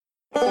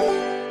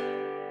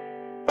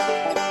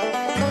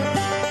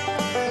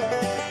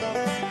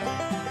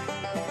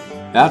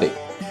Howdy.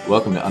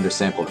 Welcome to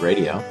Undersampled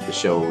Radio, the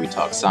show where we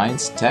talk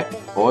science, tech,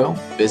 oil,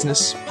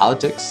 business,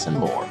 politics, and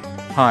more.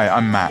 Hi,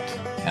 I'm Matt.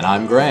 And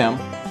I'm Graham.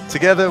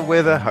 Together,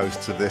 we're the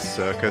hosts of this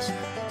circus.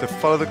 To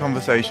follow the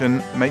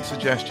conversation, make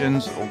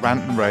suggestions, or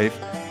rant and rave,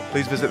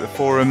 please visit the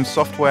forum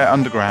Software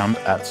Underground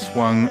at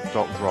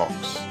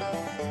swung.rocks.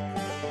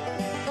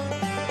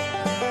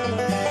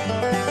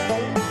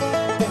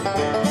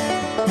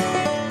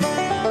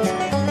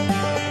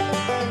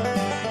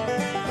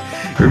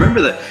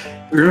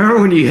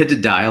 Remember when you had to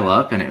dial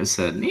up and it was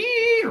said,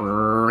 you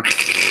know what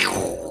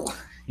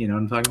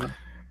I'm talking about?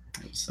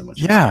 It was so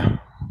much. Yeah,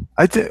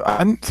 I did.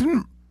 I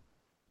don't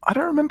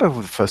remember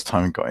the first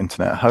time I got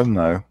internet at home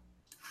though. I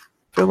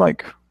feel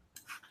like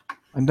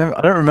I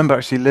don't remember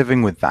actually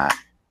living with that.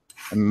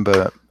 I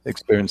remember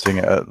experiencing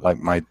it at like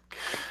my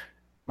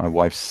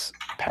wife's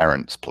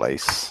parents'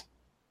 place,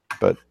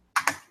 but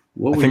I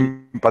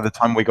think by the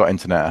time we got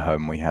internet at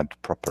home, we had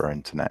proper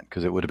internet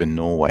because it would have been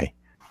Norway.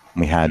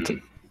 We had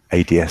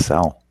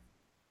ADSL.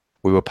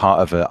 We were part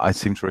of I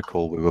seem to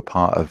recall we were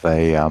part of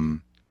the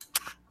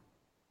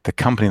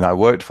company that I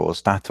worked for,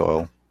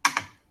 Statoil,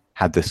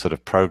 had this sort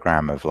of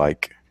program of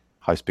like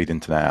high-speed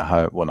internet at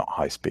home. Well, not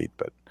high-speed,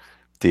 but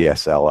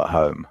DSL at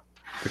home.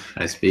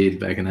 High speed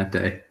back in that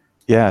day.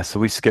 Yeah, so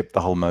we skipped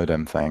the whole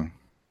modem thing.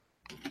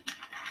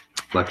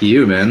 Lucky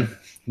you, man.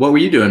 What were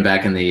you doing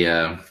back in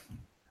the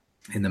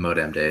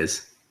modem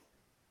days?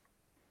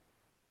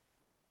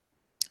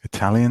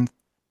 Italian?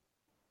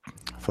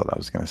 I thought I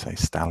was going to say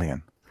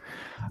stallion.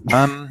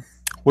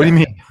 What do you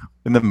mean?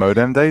 In the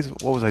modem days,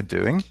 what was I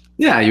doing?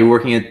 Yeah, you were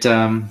working at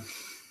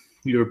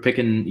you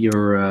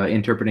were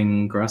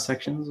interpreting cross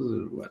sections.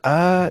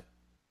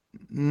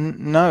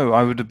 No,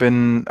 I would have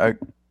been at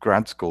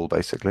grad school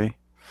basically.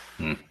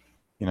 You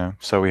know,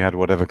 so we had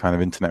whatever kind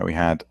of internet we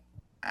had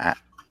at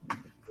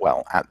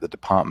the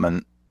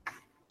department,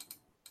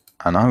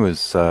 and I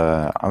was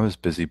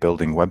busy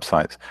building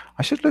websites.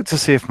 I should look to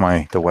see if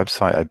the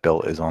website I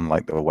built is on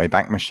like the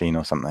Wayback Machine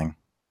or something.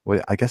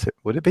 I guess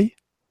would it be?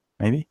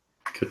 Maybe.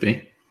 Could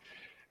be.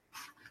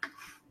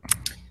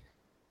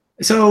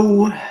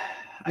 So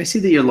I see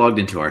that you're logged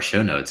into our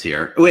show notes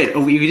here. Wait,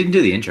 we didn't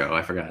do the intro.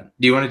 I forgot.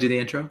 Do you want to do the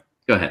intro?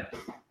 Go ahead.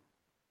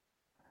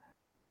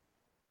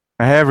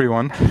 Hey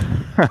everyone,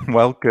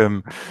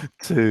 welcome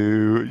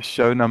to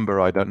show number,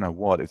 I don't know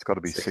what, it's got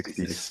to be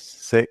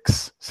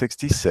 66,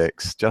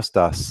 just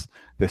us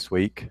this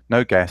week.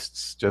 No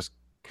guests, just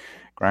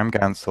Graham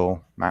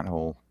Gansel, Matt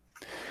Hall,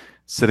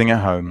 sitting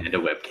at home. And a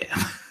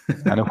webcam.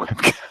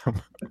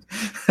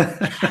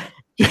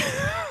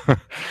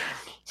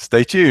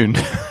 Stay tuned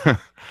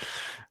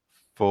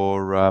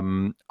for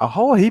a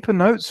whole heap of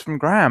notes from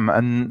Graham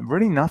and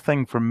really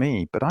nothing from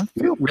me. But I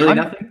feel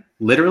nothing,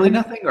 literally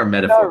nothing, or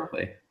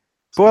metaphorically. No.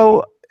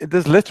 Well,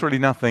 there's literally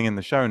nothing in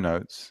the show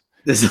notes.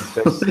 There's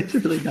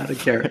literally not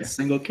a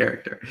single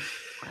character.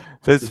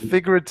 There's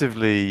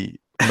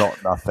figuratively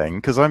not nothing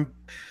because I'm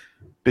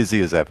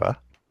busy as ever.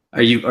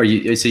 Are you?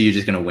 So you're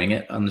just gonna wing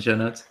it on the show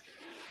notes?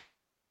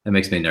 That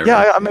makes me nervous.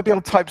 Yeah, maybe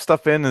I'll type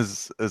stuff in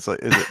as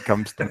it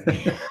comes to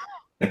me.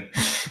 It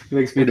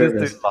makes me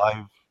nervous. Just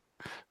do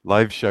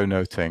live show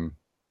noting.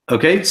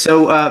 Okay,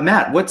 so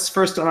Matt, what's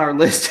first on our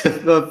list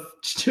of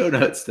show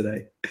notes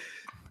today?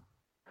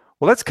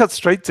 Well, let's cut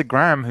straight to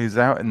Graham, who's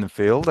out in the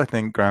field. I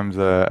think Graham's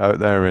out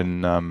there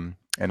in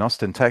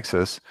Austin,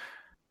 Texas,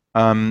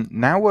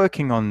 now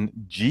working on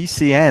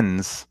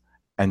GCNs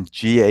and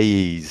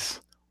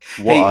GAEs.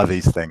 What are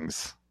these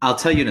things? I'll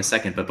tell you in a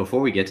second, but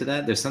before we get to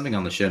that, there's something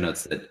on the show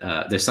notes that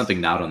there's something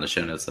not on the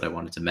show notes that I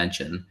wanted to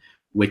mention,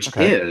 which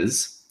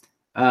is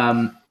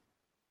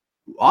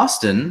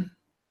Austin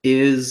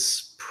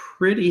is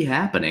pretty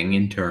happening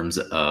in terms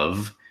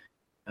of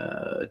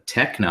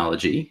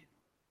technology,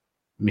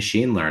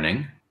 machine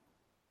learning,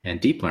 and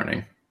deep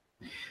learning.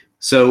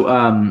 So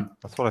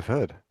that's what I've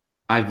heard.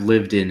 I've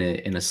lived in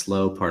a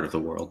slow part of the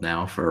world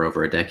now for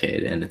over a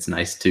decade, and it's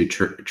nice to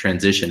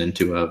transition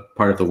into a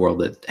part of the world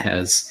that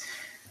has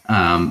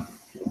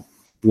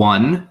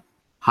one,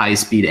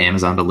 high-speed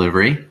Amazon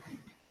delivery,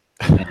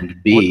 and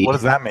B, what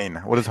does that mean?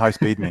 What does high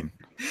speed mean?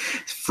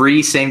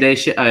 Free same-day,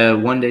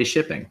 one-day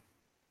shipping.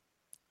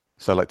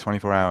 So like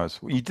 24 hours.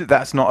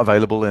 That's not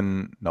available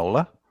in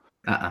NOLA?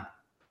 All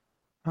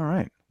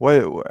right.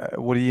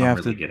 What do you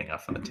have to? Getting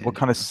off on a tangent. What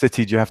kind of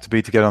city do you have to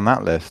be to get on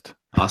that list?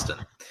 Austin.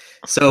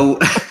 So,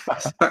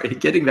 sorry,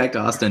 getting back to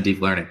Austin deep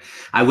learning.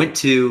 I went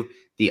to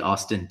the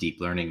Austin deep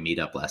learning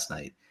meetup last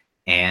night,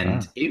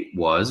 and it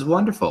was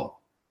wonderful.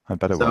 I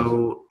bet it was.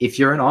 So, if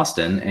you're in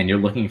Austin and you're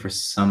looking for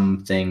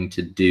something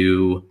to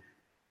do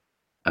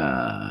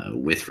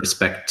with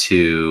respect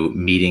to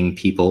meeting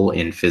people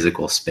in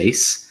physical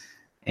space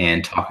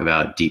and talk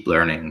about deep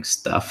learning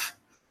stuff,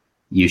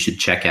 you should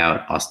check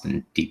out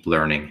Austin Deep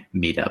Learning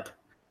Meetup.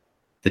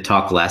 The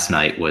talk last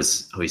night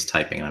was, he's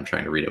typing and I'm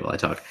trying to read it while I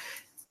talk.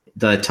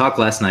 The talk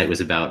last night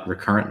was about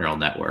recurrent neural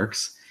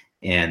networks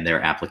and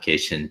their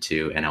application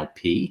to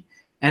NLP.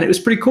 And it was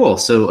pretty cool.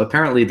 So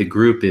apparently the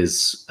group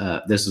is,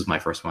 this was my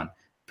first one.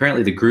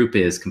 Apparently the group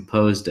is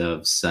composed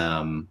of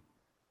some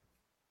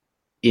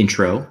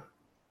intro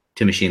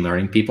to machine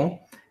learning people.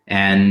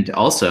 And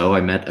also I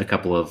met a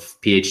couple of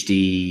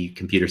PhD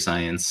computer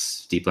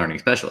science deep learning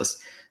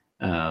specialists.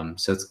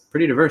 So it's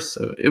pretty diverse.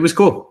 So it was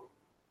cool.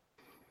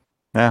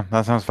 Yeah,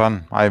 that sounds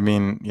fun. I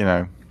mean, you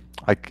know,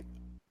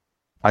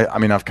 I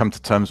mean, I've come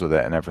to terms with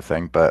it and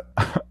everything, but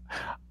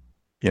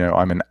you know,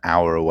 I'm an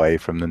hour away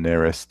from the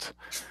nearest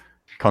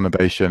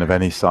conurbation of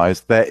any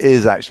size. There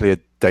is actually a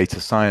data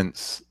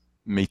science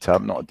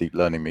meetup, not a deep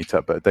learning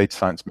meetup, but a data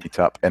science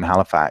meetup in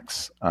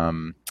Halifax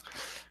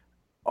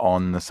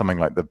on something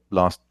like the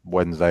last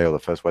Wednesday or the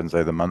first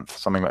Wednesday of the month,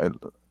 something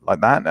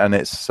like that. And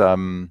it's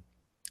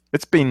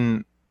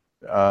been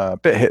a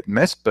bit hit and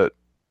miss, but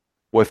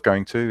worth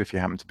going to if you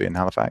happen to be in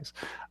Halifax.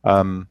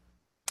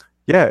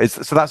 Yeah,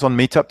 so that's on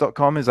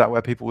meetup.com. Is that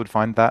where people would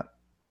find that?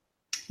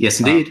 Yes,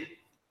 indeed.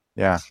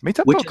 Yeah,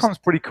 meetup.com is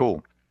pretty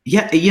cool.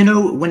 Yeah, you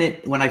know,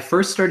 when I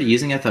first started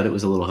using it, I thought it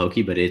was a little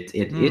hokey, but it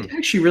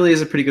actually really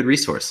is a pretty good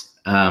resource,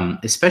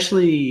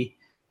 especially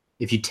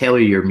if you tailor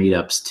your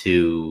meetups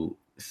to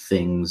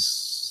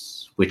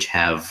things which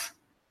have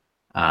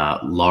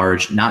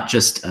large, not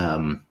just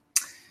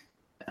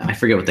I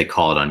forget what they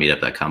call it on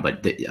meetup.com,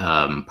 but the,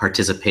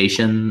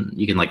 participation.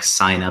 You can like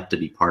sign up to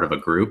be part of a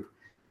group.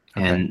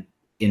 Okay. And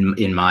in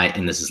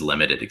this is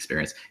limited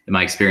experience. In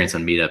my experience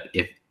on Meetup,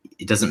 if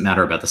it doesn't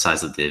matter about the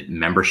size of the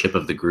membership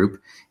of the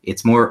group,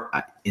 it's more,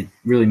 it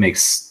really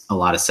makes a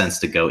lot of sense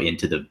to go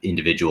into the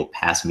individual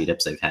past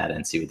meetups they've had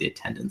and see what the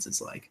attendance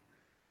is like.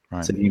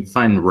 Right. So you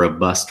find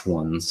robust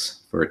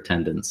ones for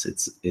attendance.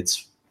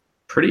 It's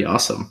pretty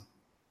awesome.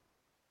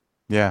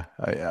 Yeah,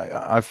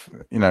 I've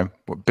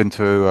been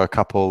to a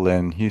couple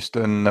in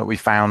Houston that we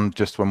found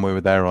just when we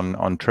were there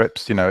on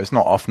trips. You know, it's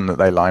not often that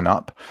they line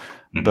up,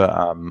 but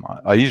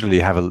I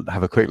usually have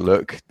a quick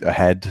look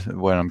ahead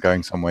when I'm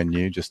going somewhere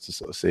new just to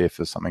sort of see if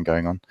there's something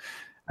going on.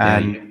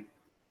 And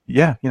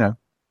yeah, you know,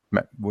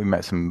 we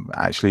met some,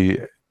 actually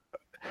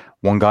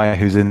one guy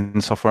who's in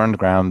Software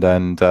Underground,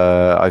 and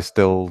I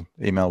still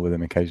email with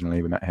him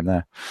occasionally. We met him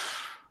there.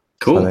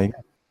 Cool. So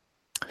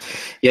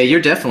yeah,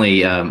 you're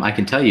definitely, I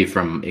can tell you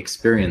from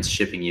experience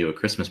shipping you a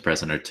Christmas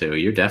present or two,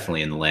 you're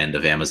definitely in the land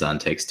of Amazon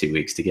takes 2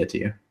 weeks to get to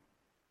you.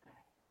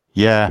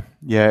 Yeah,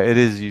 it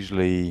is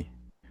usually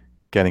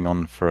getting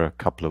on for a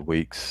couple of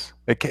weeks.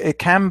 It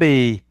can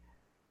be,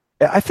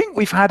 I think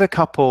we've had a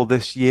couple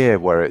this year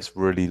where it's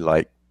really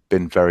like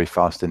been very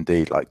fast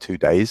indeed, like 2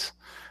 days.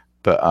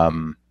 But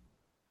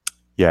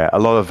yeah, a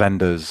lot of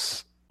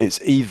vendors,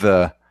 it's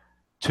either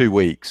 2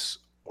 weeks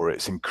or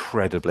it's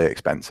incredibly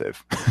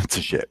expensive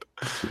to ship.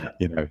 Yeah.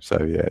 You know,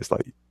 so yeah, it's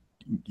like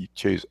you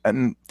choose.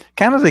 And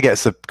Canada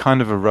gets a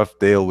kind of a rough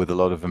deal with a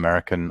lot of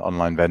American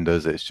online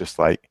vendors. It's just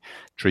like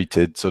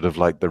treated sort of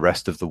like the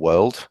rest of the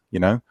world, you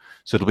know.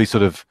 So it'll be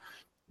sort of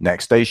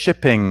next day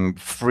shipping,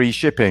 free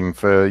shipping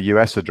for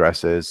US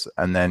addresses,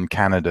 and then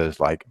Canada's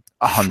like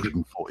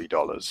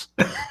 $140.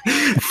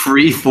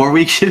 Free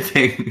 4-week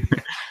shipping.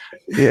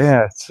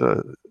 Yeah,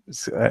 so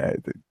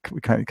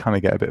we kind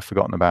of get a bit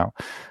forgotten about.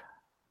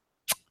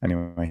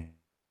 Anyway,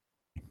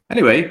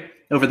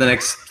 over the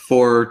next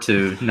 4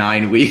 to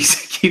 9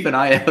 weeks, keep an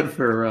eye out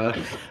for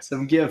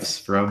some gifts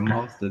from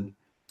Austin.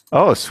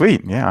 Oh,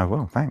 sweet. Yeah, I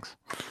will. Thanks.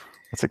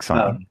 That's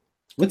exciting.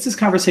 What's this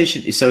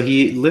conversation? So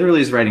he literally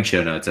is writing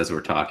show notes as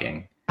we're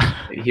talking.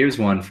 Here's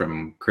one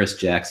from Chris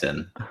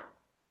Jackson.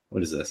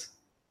 What is this?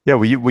 Yeah,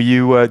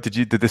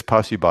 did this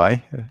pass you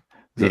by?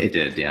 It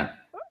did, yeah.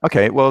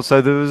 Okay, well, so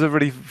there was a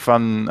really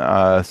fun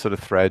sort of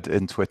thread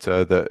in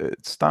Twitter that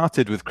it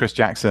started with Chris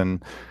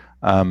Jackson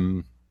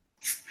at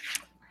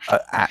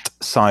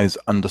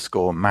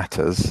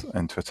size_matters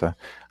in Twitter,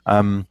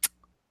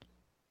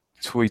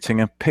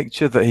 tweeting a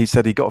picture that he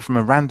said he got from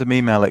a random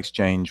email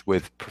exchange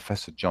with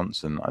Professor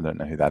Johnson. I don't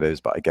know who that is,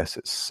 but I guess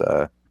it's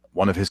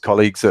one of his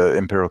colleagues at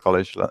Imperial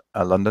College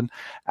London.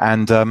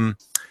 And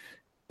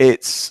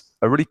it's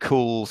a really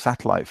cool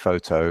satellite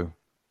photo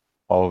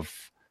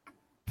of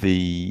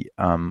the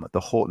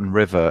Horton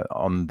River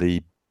on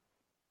the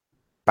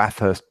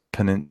Bathurst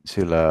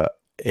Peninsula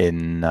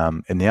in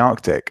the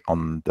Arctic,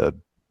 on the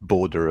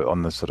border,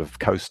 on the sort of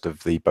coast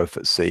of the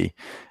Beaufort Sea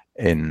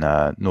in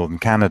northern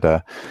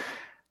Canada.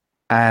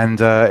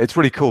 And it's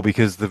really cool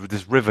because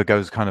this river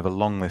goes kind of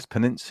along this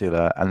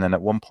peninsula, and then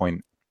at one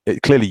point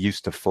it clearly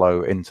used to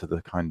flow into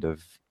the kind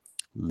of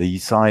lee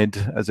side,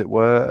 as it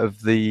were,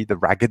 of the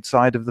ragged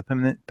side of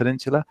the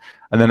peninsula,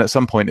 and then at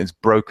some point it's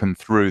broken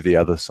through the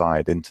other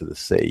side into the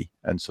sea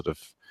and sort of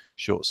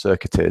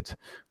short-circuited.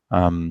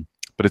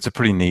 But it's a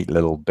pretty neat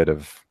little bit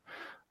of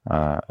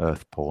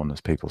earth porn,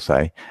 as people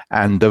say.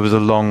 And there was a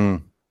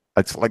long,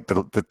 it's like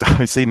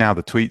I see now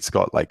the tweet's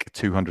got like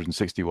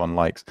 261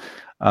 likes.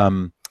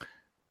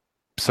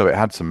 So it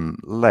had some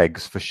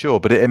legs for sure,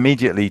 but it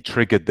immediately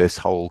triggered this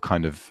whole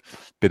kind of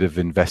bit of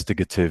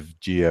investigative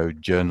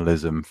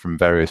geojournalism from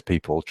various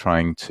people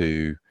trying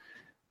to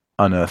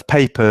unearth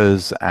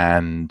papers.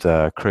 And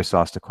Chris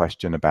asked a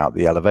question about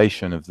the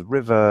elevation of the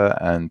river,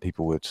 and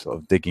people were sort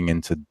of digging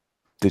into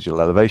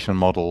digital elevation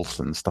models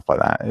and stuff like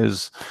that. It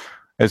was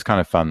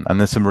kind of fun, and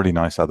there's some really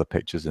nice other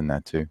pictures in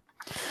there too.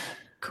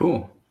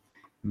 Cool.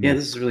 Yeah,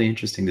 this is really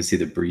interesting to see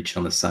the breach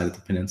on the side of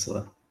the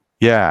peninsula.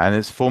 Yeah, and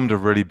it's formed a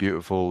really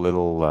beautiful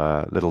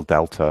little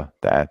delta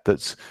there.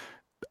 That's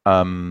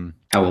How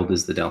old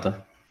is the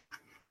delta?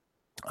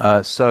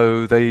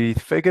 so they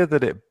figure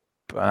that it.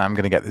 I'm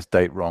going to get this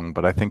date wrong,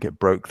 but I think it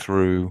broke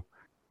through.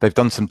 They've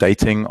done some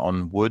dating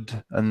on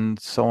wood and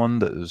so on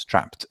that was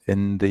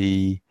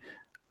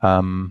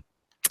um,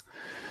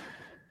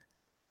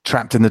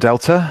 trapped in the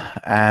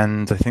delta,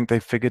 and I think they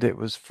figured it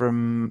was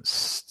from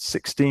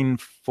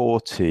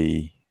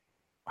 1640.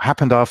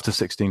 Happened after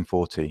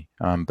 1640,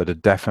 but are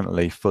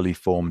definitely fully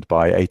formed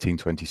by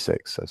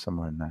 1826, so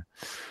somewhere in there.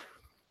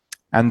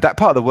 And that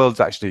part of the world's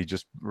actually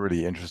just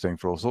really interesting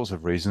for all sorts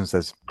of reasons.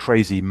 There's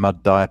crazy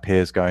mud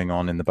diapirs going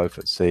on in the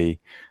Beaufort Sea,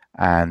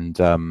 and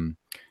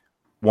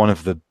one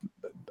of the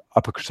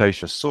Upper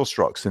Cretaceous source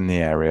rocks in the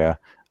area,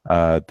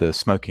 the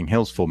Smoking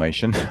Hills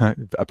Formation,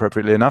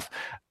 appropriately enough,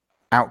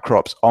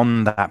 outcrops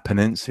on that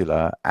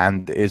peninsula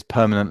and is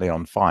permanently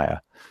on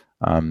fire.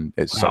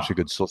 It's such a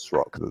good source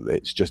rock that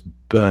it's just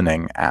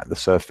burning at the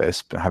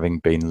surface, having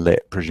been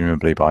lit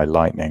presumably by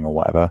lightning or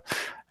whatever.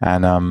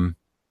 And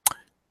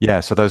yeah,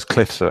 so those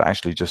cliffs are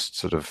actually just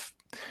sort of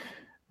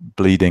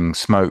bleeding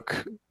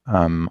smoke.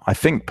 I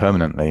think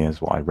permanently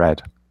is what I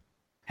read.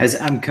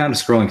 I'm kind of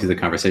scrolling through the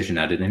conversation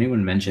now. Did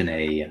anyone mention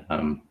a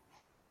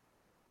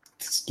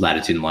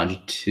latitude and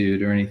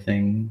longitude or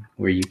anything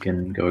where you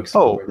can go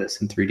explore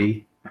this in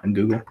 3D on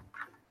Google?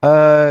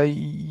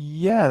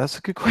 Yeah, that's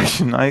a good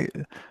question.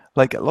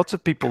 Like lots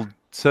of people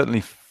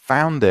certainly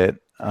found it.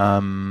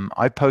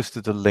 I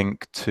posted a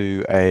link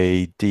to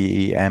a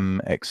DEM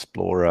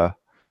Explorer.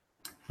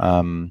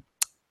 There's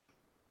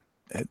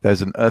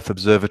an Earth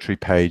Observatory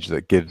page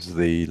that gives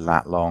the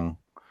lat long.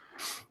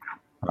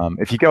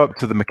 If you go up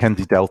to the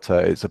Mackenzie Delta,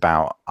 it's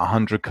about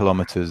 100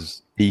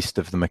 kilometers east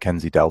of the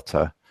Mackenzie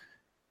Delta.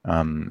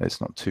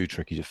 It's not too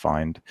tricky to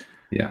find.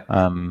 Yeah.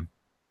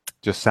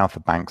 Just south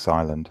of Banks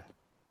Island.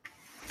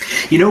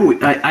 You know,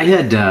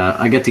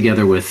 I got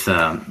together with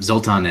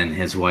Zoltan and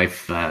his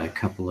wife a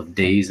couple of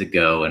days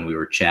ago, and we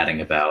were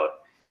chatting about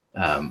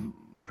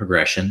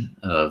progression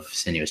of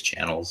sinuous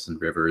channels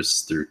and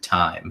rivers through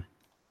time.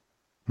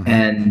 Mm-hmm.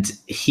 And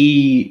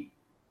he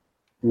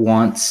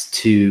wants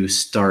to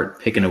start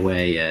picking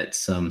away at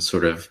some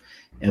sort of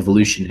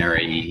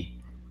evolutionary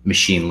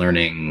machine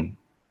learning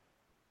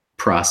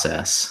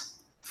process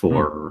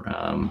for,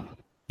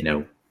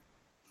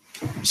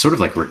 sort of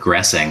like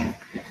regressing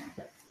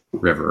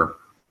river,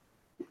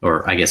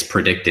 or I guess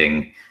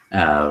predicting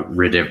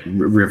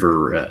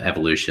river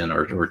evolution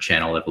or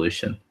channel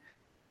evolution.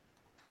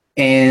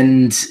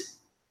 And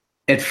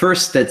at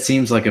first that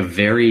seems like a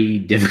very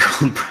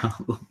difficult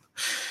problem.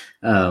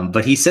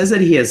 But he says that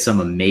he has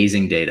some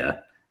amazing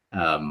data,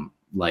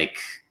 like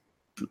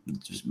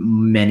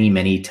many,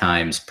 many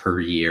times per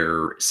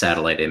year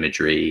satellite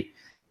imagery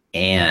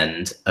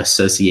and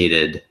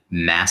associated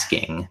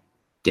masking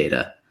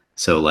data.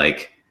 So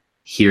like,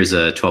 here's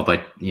a 1,000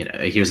 by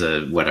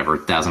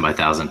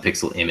 1,000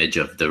 pixel image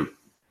of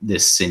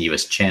this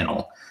sinuous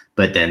channel,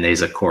 but then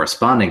there's a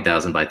corresponding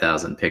 1,000 by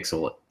 1,000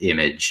 pixel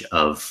image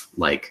of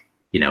like,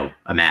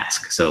 a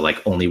mask. So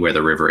like only where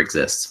the river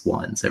exists,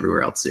 ones,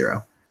 everywhere else,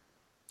 zero.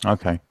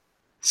 Okay.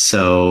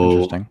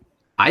 So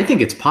I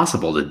think it's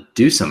possible to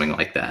do something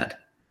like that.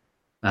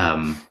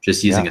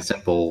 Just using a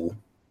simple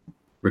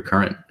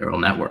recurrent neural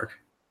network.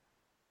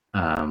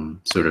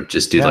 Sort of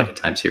just do like a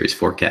time series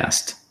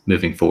forecast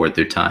moving forward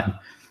through time.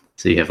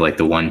 So you have like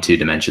the 1-2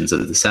 dimensions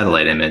of the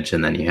satellite image,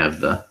 and then you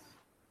have the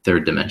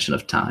third dimension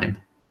of time.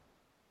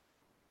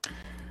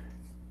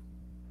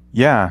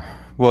 Yeah.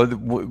 Well,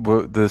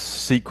 the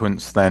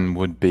sequence then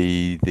would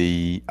be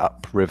the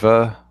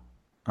upriver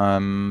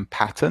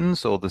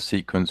patterns, or the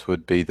sequence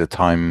would be the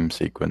time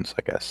sequence,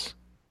 I guess.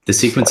 The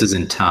sequence is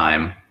in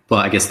time. Well,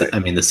 I guess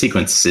the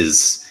sequence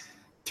is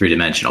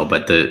three-dimensional,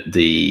 but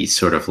the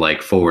sort of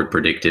like forward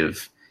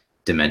predictive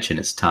dimension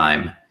is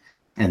time.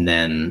 And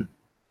then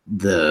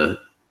the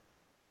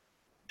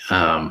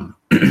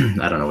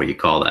I don't know what you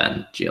call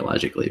that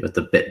geologically, but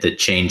the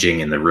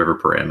changing in the river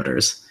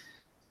parameters,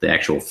 the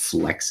actual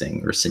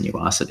flexing or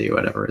sinuosity or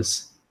whatever,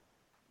 is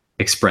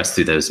expressed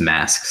through those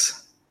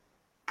masks.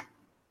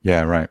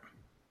 Yeah, right.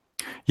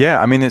 Yeah,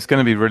 I mean, it's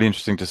going to be really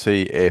interesting to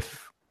see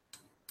if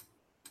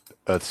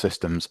Earth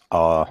systems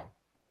are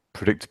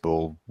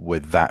predictable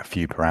with that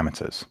few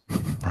parameters,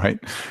 right?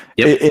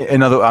 Yep.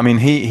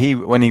 He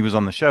when he was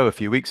on the show a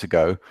few weeks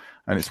ago,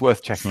 and it's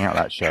worth checking out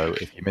that show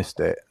if you missed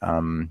it.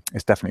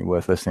 It's definitely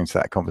worth listening to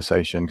that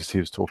conversation, because he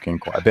was talking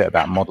quite a bit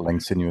about modeling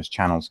sinuous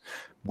channels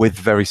with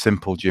very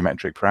simple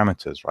geometric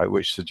parameters, right?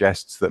 Which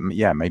suggests that,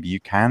 yeah, maybe you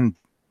can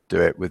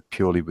do it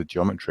purely with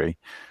geometry,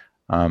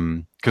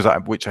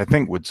 which I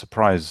think would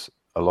surprise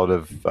a lot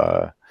of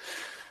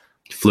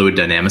fluid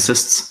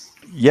dynamicists.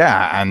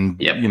 Yeah, and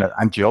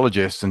and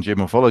geologists and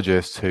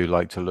geomorphologists who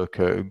like to look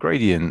at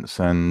gradients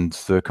and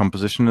the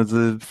composition of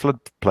the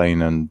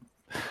floodplain and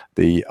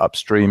the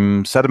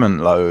upstream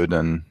sediment load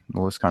and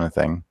all this kind of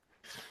thing.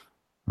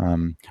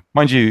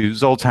 Mind you,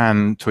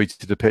 Zoltan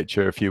tweeted a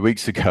picture a few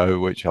weeks ago,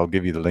 which I'll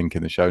give you the link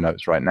in the show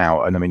notes right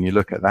now. And I mean, you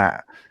look at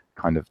that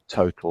kind of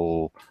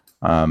total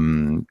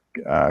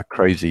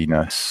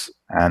craziness,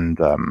 and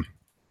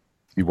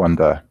you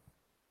wonder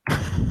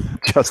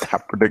just how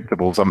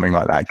predictable something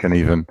like that can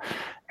even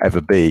ever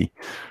be,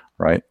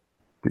 right?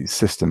 These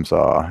systems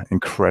are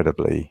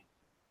incredibly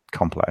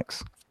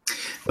complex.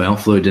 Well,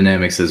 fluid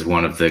dynamics is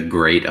one of the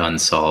great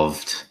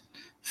unsolved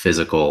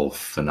physical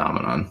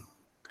phenomenon.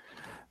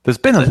 There's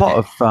been a lot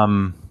of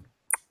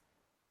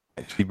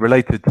actually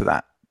related to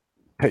that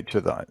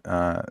picture that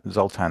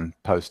Zoltan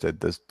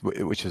posted,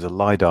 which is a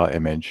LiDAR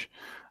image.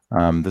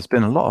 There's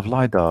been a lot of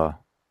LiDAR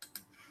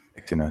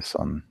activity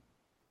on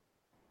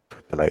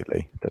Twitter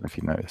lately. Don't know if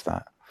you noticed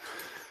that.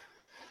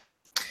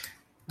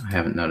 I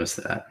haven't noticed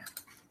that.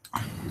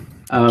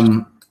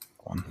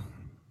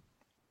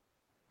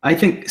 I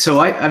think so.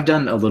 I've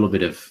done a little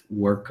bit of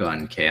work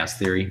on chaos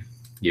theory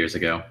years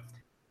ago,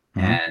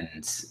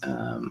 and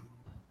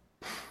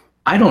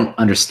I don't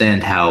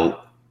understand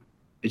how,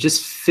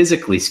 just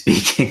physically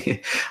speaking,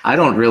 I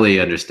don't really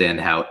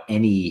understand how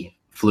any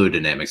fluid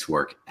dynamics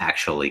work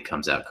actually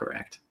comes out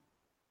correct.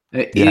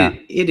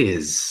 It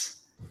is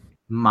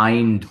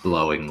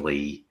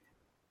mind-blowingly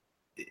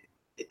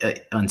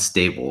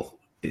unstable.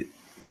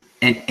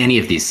 And any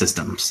of these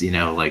systems,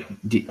 like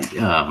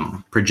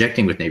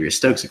projecting with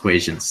Navier-Stokes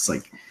equations, it's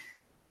like,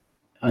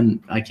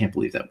 I can't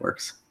believe that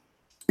works.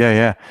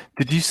 Yeah.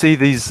 Did you see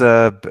these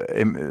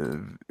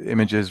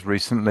images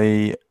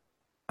recently?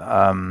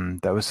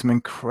 There was some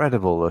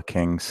incredible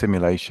looking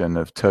simulation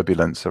of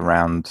turbulence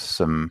around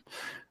some,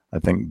 I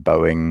think,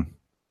 Boeing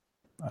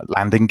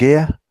landing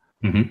gear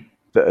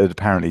that had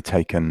apparently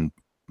taken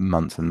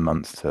months and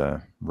months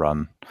to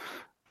run.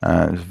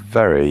 It was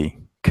very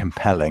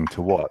compelling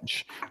to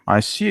watch. I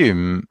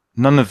assume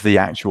none of the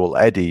actual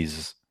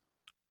eddies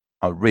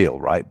are real,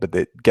 right? But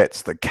it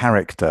gets the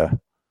character,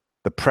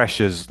 the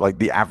pressures, like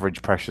the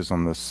average pressures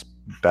on the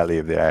belly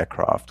of the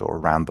aircraft or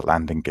around the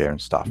landing gear and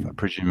stuff, are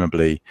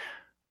presumably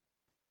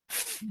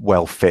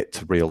well fit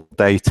to real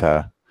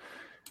data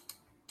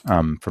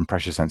from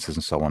pressure sensors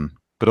and so on.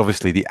 But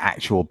obviously the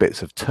actual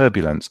bits of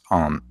turbulence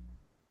aren't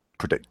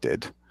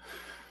predicted.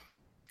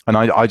 And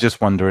I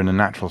just wonder, in a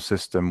natural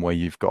system where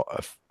you've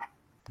got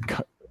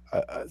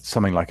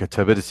something like a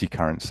turbidity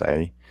current,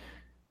 say,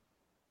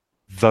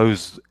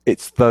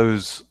 it's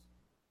those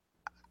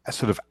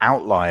sort of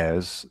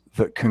outliers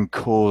that can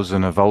cause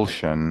an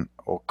avulsion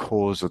or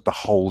cause the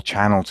whole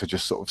channel to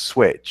just sort of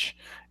switch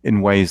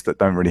in ways that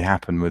don't really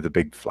happen with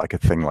a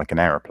thing like an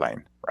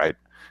aeroplane, right?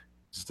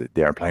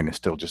 The airplane is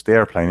still just the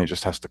airplane. It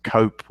just has to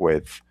cope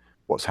with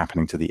what's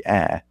happening to the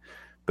air.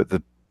 But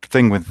the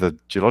thing with the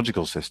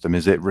geological system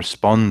is it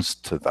responds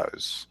to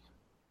those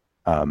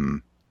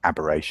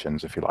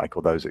aberrations, if you like,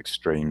 or those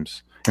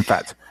extremes. In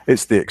fact,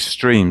 it's the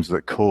extremes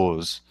that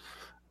cause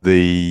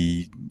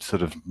the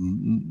sort of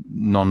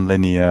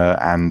non-linear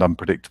and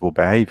unpredictable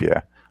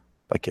behavior.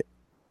 Like it.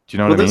 Do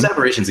you know what I mean? Those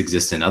aberrations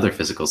exist in other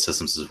physical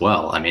systems as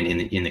well. I mean,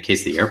 in the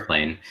case of the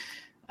airplane,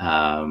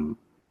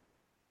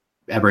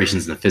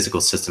 aberrations in the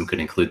physical system could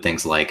include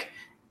things like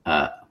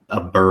a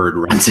bird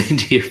runs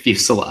into your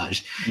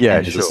fuselage,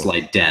 and there's a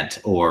slight dent,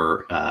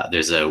 or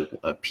there's a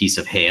piece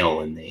of hail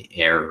in the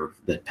air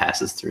that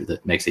passes through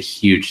that makes a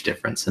huge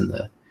difference in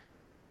the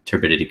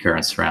turbidity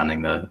current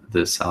surrounding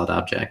the solid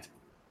object.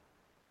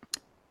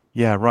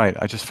 Yeah, right.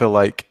 I just feel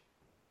like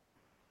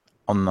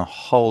on the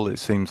whole, it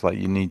seems like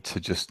you need to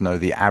just know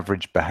the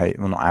average behavior,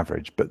 well, not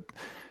average, but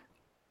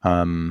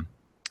the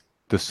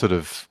sort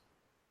of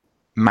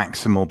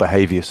maximal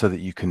behavior so that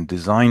you can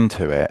design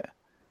to it,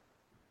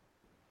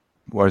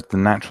 whereas the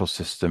natural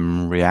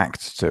system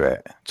reacts to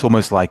it. It's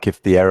almost like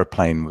if the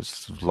aeroplane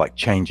was like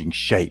changing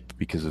shape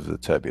because of the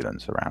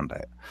turbulence around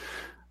it.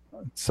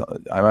 So,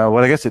 well,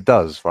 I guess it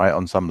does, right?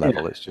 On some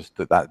level, It's just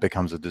that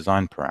becomes a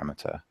design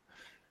parameter.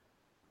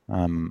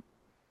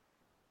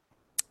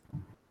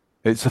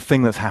 It's a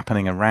thing that's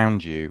happening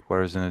around you,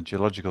 whereas in a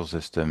geological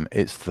system,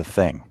 it's the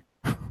thing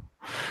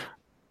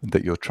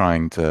that you're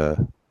trying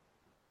to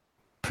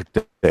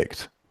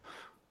predict.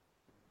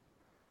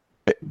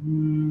 I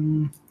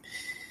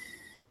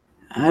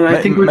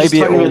think we're just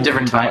talking about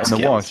different time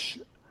scales.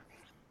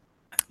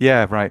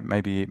 Yeah, right.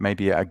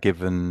 Maybe at a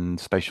given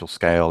spatial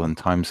scale and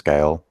time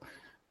scale,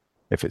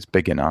 if it's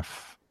big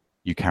enough,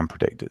 you can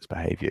predict its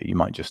behavior. You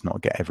might just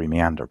not get every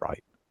meander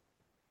right.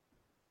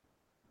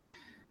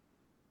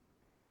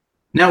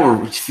 Now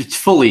we're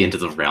fully into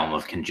the realm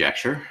of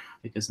conjecture,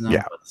 because neither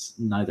of us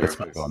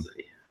is a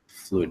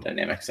fluid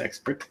dynamics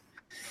expert.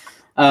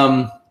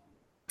 Anyway,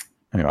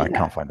 I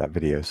can't find that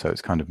video, so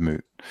it's kind of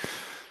moot.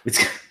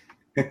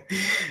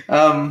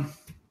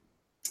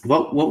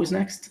 What was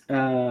next?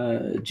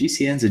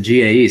 GCNs and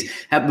GAEs.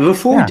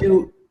 Before we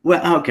do,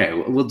 well, okay,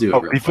 we'll do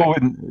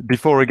it.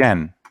 Before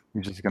again,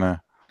 you're just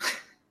gonna.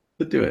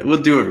 We'll do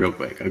it real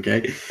quick,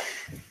 okay?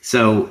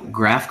 So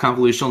graph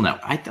convolutional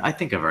network. I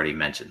think I've already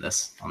mentioned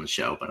this on the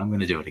show, but I'm going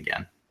to do it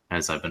again,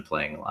 as I've been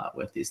playing a lot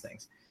with these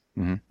things.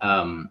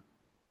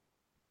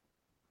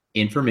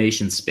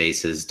 information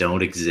spaces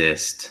don't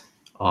exist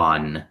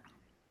on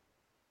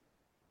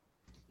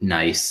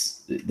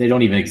they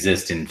don't even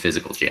exist in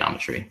physical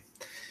geometry.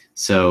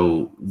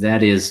 So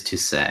that is to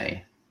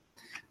say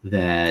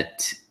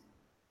that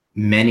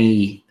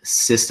many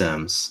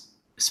systems,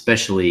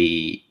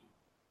 especially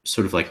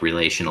sort of like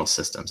relational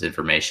systems,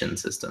 information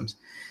systems,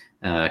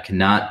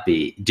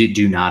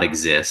 do not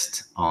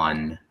exist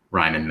on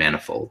Riemann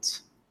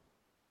manifolds.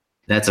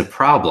 That's a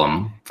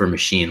problem for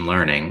machine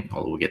learning,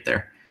 although we'll get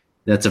there.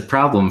 That's a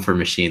problem for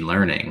machine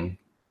learning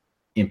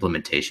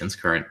implementations,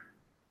 current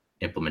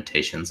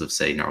implementations of,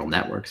 say, neural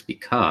networks,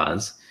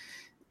 because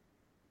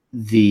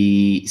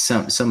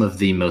some of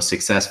the most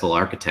successful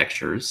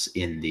architectures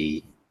in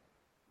the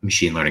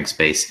machine learning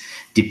space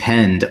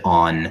depend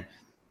on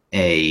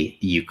a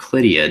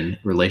Euclidean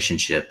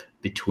relationship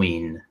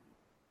between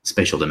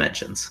spatial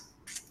dimensions.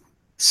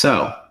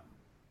 So,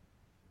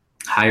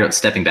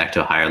 stepping back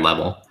to a higher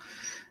level,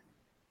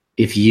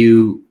 if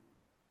you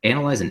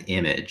analyze an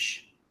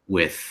image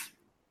with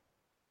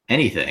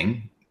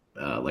anything,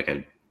 like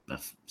a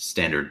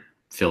standard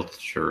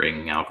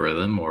filtering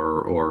algorithm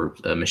or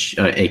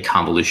a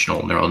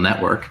convolutional neural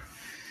network,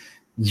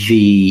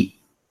 the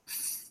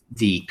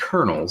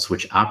kernels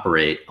which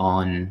operate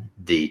on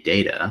the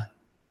data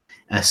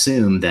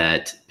assume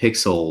that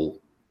pixel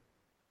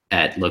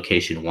at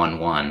location 1,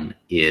 1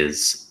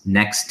 is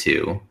next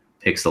to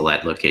pixel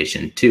at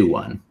location 2,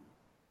 1,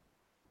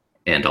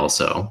 and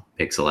also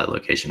pixel at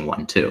location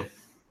 1, 2.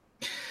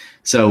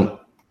 So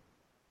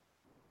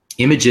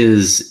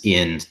images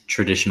in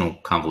traditional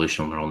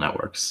convolutional neural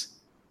networks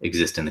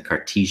exist in the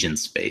Cartesian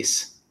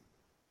space,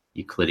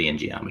 Euclidean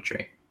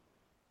geometry.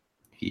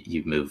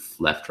 You move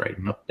left, right,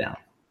 up, down,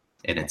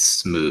 and it's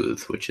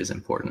smooth, which is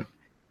important.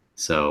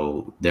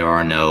 So there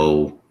are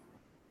no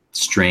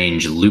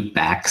strange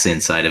loopbacks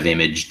inside of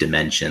image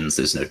dimensions.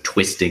 There's no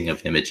twisting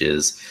of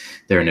images.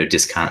 There are no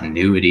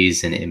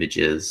discontinuities in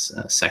images,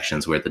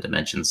 sections where the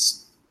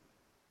dimensions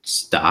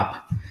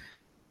stop.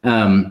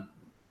 So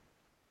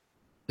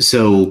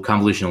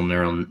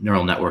convolutional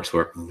neural networks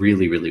work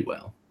really, really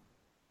well.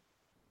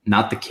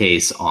 Not the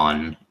case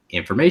on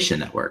information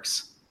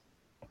networks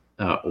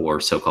or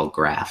so-called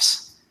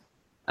graphs.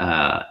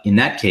 In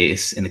that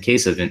case, in the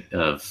case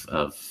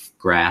of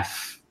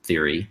graph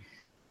theory,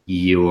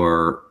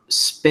 your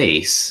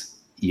space,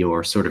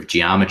 your sort of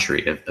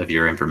geometry of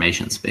your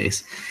information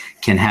space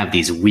can have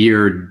these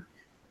weird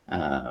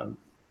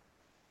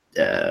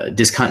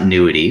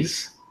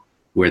discontinuities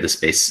where the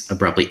space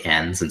abruptly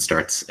ends and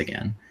starts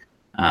again.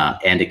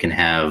 And it can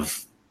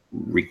have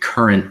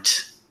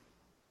recurrent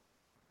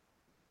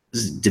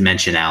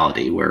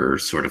dimensionality where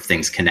sort of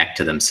things connect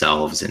to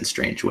themselves in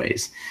strange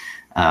ways.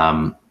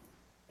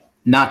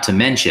 Not to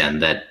mention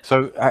that.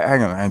 So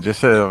hang on, just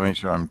to make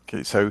sure I'm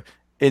clear. So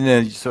in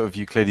a sort of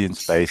Euclidean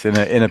space, in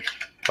a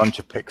bunch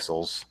of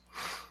pixels,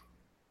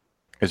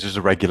 it's just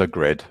a regular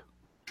grid.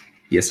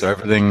 Yes. So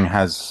everything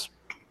has,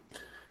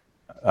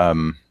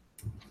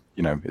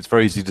 it's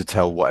very easy to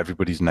tell what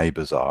everybody's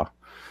neighbors are,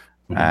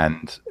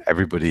 and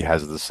everybody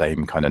has the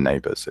same kind of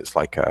neighbors. It's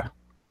like a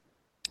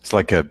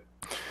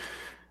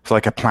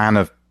plan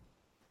of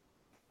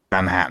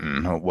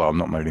Manhattan, or, well,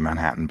 not only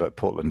Manhattan, but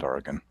Portland,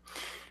 Oregon.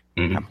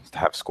 Happens to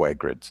have square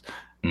grids.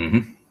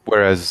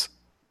 Whereas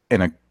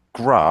in a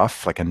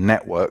graph, like a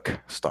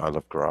network style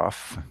of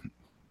graph,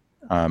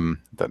 the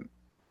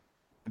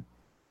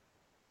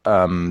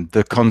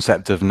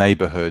concept of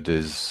neighborhood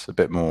is a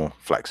bit more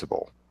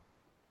flexible.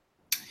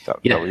 Is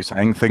that what you're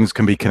saying? Things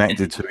can be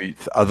connected to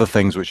other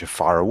things which are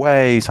far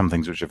away, some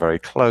things which are very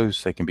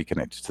close. They can be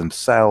connected to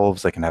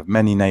themselves. They can have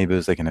many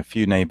neighbors. They can have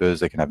few neighbors.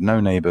 They can have no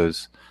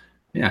neighbors.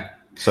 Yeah.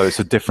 So it's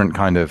a different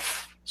kind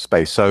of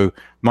space. So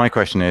my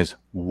question is,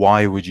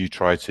 why would you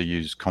try to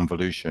use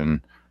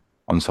convolution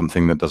on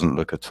something that doesn't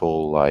look at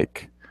all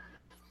like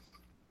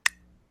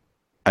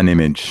an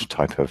image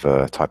type of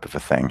a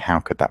thing? How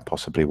could that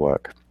possibly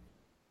work?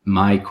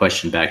 My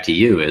question back to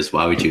you is,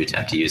 why would you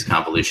attempt to use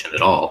convolution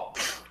at all?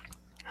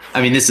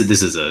 I mean, this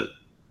is a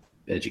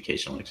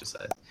educational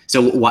exercise.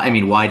 So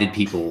why did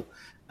people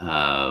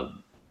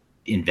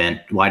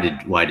invent? Why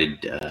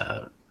did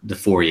the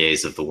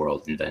Fouriers of the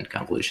world invent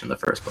convolution in the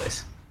first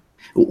place?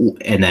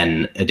 And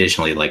then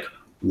additionally, like,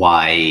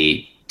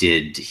 why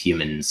did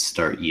humans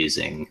start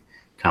using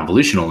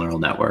convolutional neural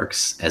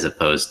networks as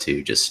opposed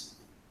to just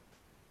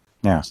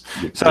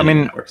So I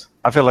mean, networks?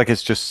 I feel like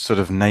it's just sort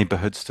of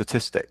neighborhood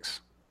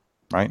statistics,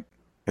 right?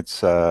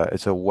 It's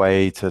a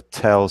way to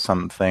tell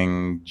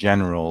something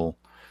general,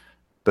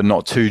 but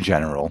not too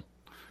general,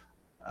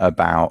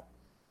 about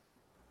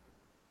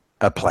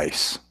a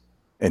place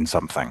in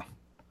something,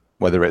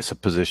 whether it's a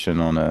position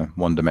on a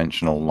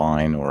one-dimensional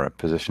line or a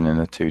position in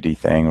a 2D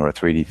thing or a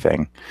 3D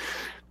thing.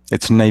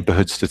 It's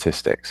neighborhood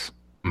statistics.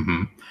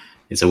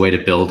 It's a way to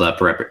build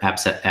up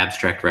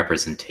abstract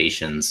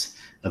representations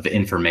of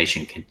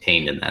information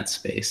contained in that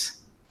space.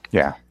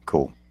 Yeah,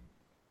 cool.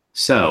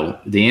 So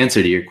the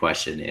answer to your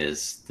question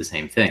is the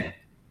same thing.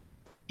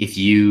 If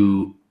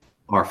you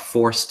are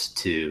forced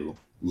to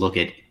look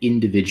at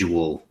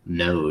individual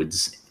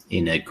nodes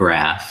in a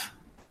graph,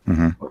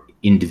 Mhm. or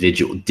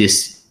individual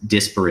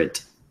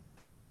disparate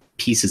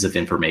pieces of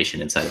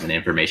information inside of an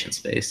information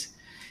space,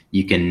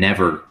 you can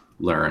never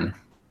learn.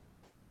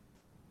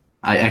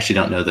 I actually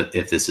don't know that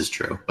if this is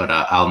true, but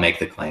I'll make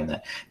the claim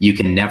that you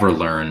can never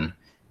learn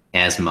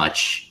as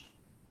much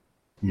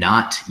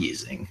not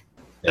using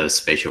those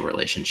spatial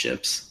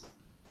relationships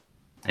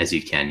as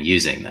you can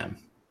using them,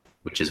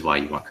 which is why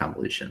you want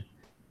convolution.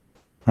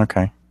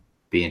 Okay.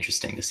 Be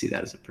interesting to see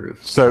that as a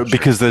proof. So I'm sure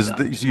because it's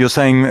done. you're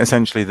saying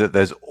essentially that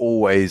there's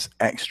always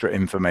extra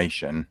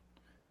information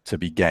to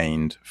be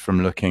gained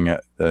from looking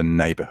at the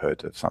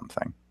neighborhood of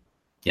something.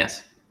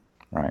 Yes.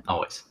 Right.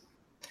 Always.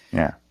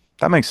 Yeah,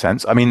 that makes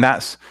sense. I mean,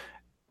 that's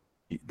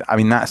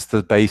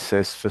the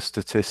basis for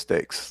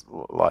statistics,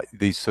 like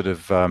these sort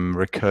of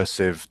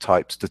recursive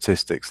type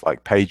statistics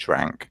like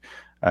PageRank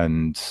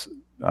and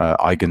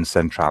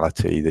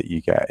eigencentrality that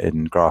you get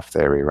in graph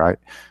theory, right?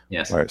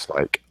 Yes. Where it's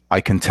like, I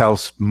can tell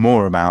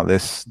more about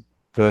this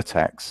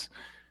vertex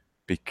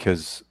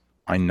because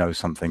I know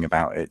something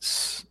about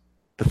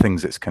the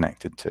things it's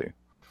connected to.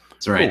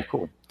 That's right.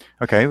 Cool.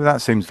 Okay, well,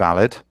 that seems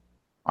valid.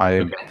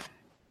 Okay.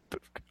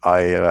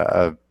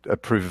 I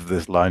approve of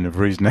this line of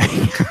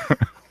reasoning.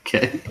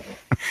 Okay.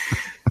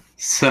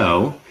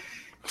 So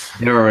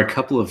there are a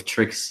couple of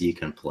tricks you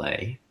can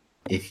play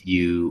if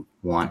you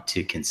want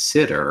to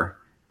consider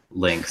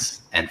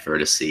links and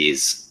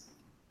vertices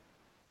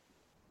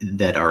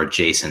that are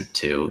adjacent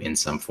to, in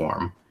some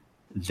form,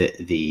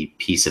 the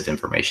piece of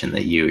information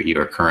that you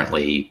are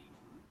currently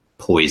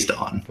poised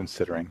on.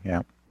 Considering,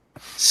 yeah.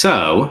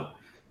 So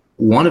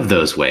one of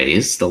those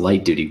ways, the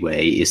light duty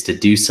way, is to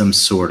do some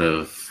sort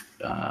of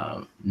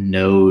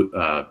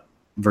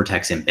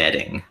vertex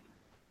embedding.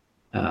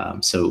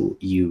 So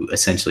you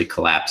essentially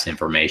collapse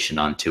information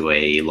onto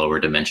a lower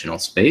dimensional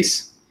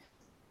space,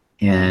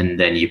 and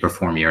then you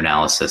perform your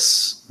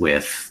analysis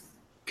with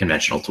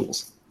conventional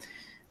tools.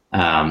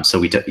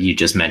 So you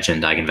just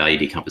mentioned eigenvalue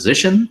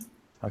decomposition.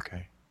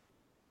 Okay.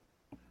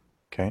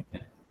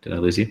 Did I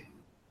lose you?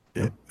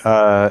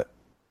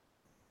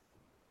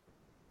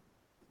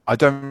 I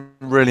don't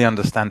really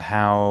understand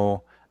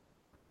how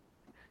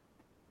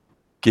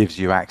gives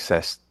you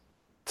access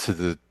to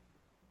the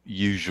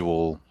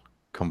usual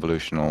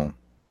convolutional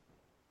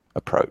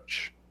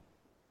approach.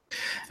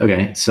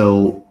 Okay,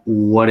 so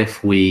what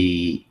if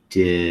we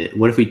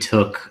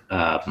took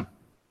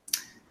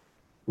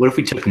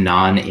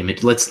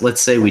non-image?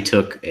 Let's say we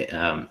took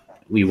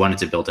we wanted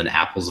to build an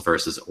apples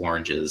versus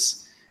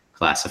oranges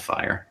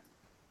classifier.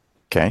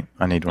 Okay,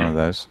 I need one of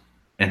those.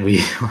 And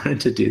we wanted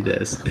to do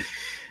this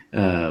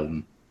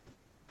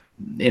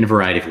in a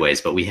variety of ways,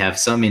 but we have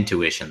some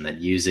intuition that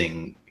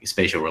using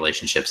spatial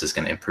relationships is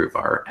going to improve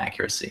our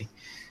accuracy.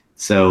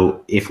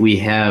 So if we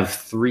have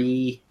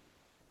 3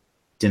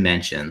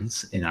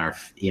 dimensions in our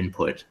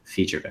input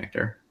feature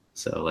vector,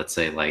 so let's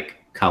say like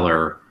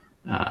color,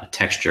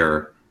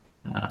 texture,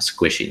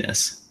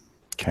 squishiness.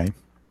 Okay.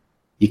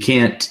 You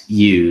can't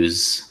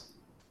use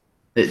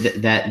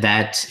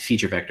that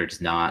feature vector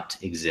does not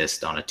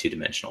exist on a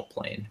 2-dimensional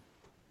plane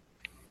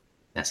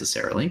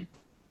necessarily,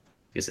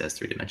 because it has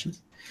 3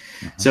 dimensions.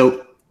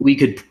 So we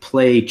could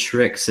play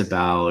tricks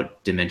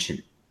about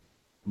dimension.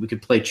 We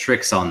could play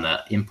tricks on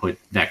the input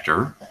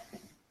vector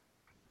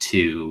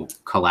to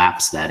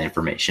collapse that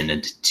information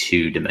into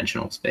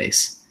 2-dimensional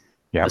space,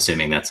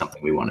 assuming that's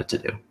something we wanted to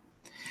do.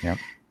 Yeah.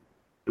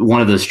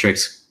 One of those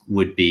tricks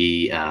would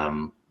be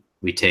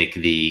we take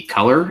the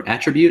color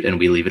attribute and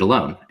we leave it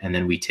alone. And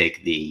then we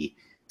take the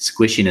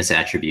squishiness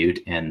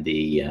attribute and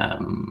the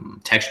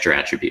texture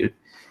attribute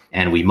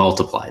and we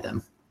multiply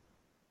them.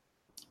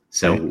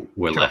 So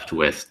we're left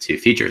with 2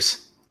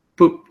 features.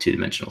 Boop,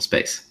 2-dimensional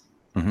space.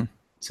 Mm-hmm.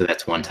 So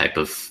that's one type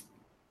of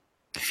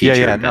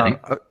feature embedding.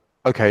 No,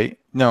 okay.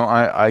 No,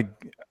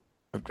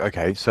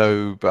 okay.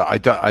 So,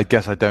 but I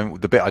guess I don't.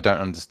 The bit I don't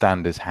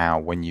understand is how,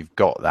 when you've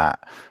got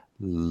that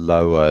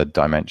lower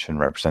dimension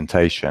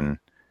representation,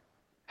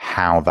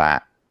 how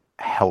that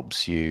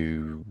helps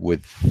you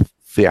with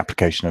the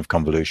application of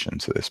convolution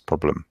to this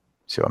problem.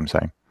 See what I'm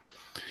saying?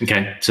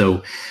 Okay,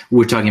 so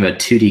we're talking about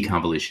 2D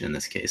convolution in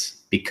this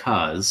case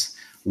because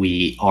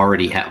we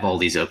already have all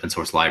these open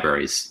source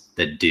libraries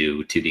that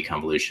do 2D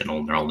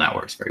convolutional neural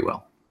networks very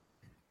well.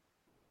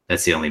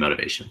 That's the only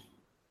motivation.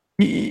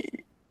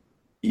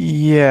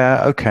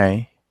 Yeah,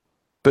 okay.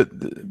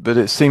 But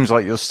it seems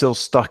like you're still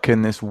stuck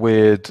in this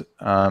weird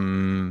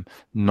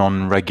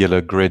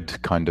non-regular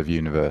grid kind of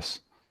universe,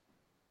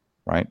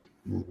 right?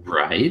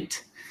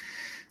 Right.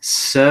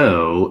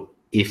 So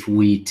if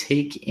we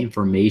take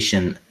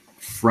information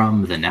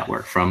from the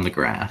network, from the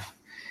graph,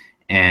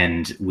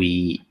 and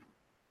we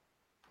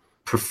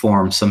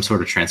perform some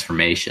sort of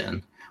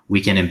transformation, we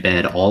can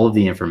embed all of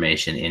the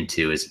information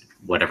into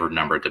whatever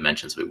number of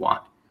dimensions we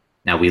want.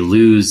 Now we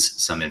lose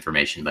some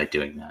information by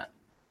doing that,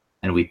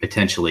 and we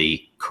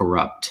potentially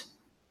corrupt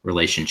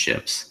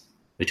relationships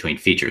between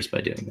features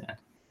by doing that.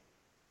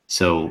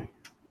 So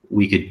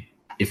we could,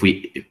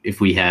 if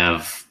we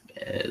have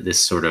this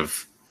sort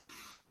of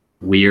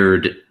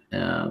weird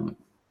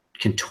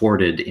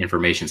contorted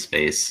information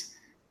space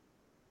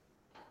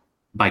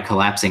by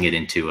collapsing it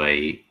into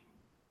a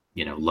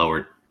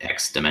lower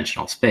x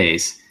dimensional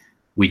space,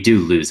 we do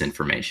lose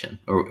information,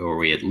 or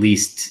we at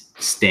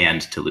least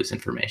stand to lose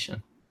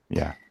information.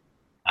 Yeah.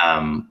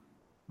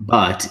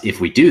 But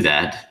if we do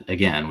that,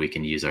 again, we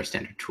can use our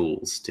standard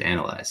tools to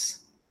analyze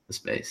the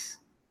space.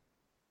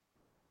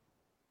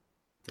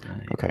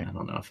 Okay. I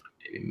don't know if I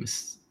maybe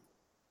missed.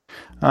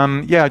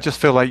 Yeah, I just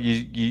feel like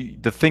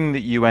the thing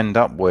that you end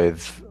up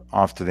with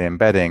after the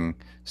embedding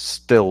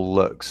still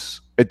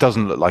it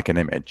doesn't look like an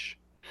image.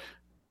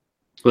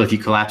 Well, if you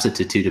collapse it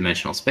to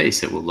two-dimensional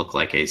space, it will look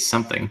like a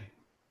something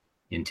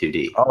in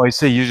 2D. Oh, I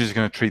see. You're just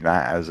going to treat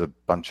that as a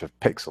bunch of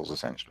pixels,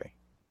 essentially.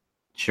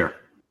 Sure.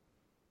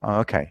 Oh,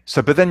 okay.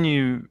 So, but then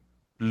you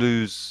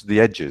lose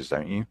the edges,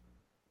 don't you?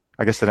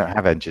 I guess they don't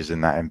have edges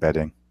in that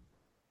embedding.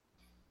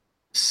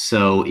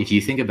 So if you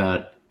think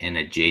about an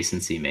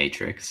adjacency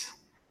matrix,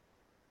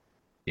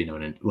 so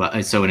an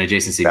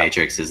adjacency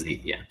matrix is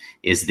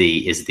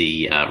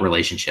the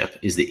relationship,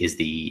 is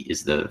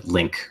the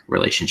link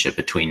relationship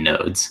between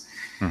nodes.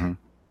 Mm-hmm.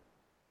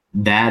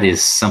 That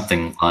is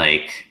something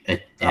like an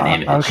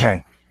image.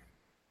 Okay.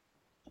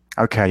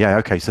 Okay. Yeah.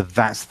 Okay. So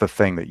that's the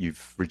thing that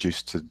you've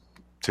reduced to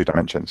 2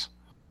 dimensions.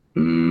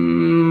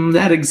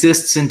 That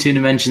exists in 2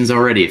 dimensions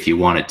already if you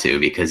wanted to,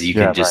 because you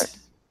can just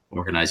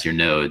organize your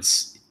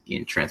nodes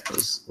in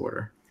transpose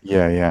order.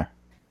 Yeah. Yeah.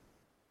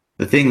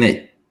 The thing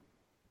that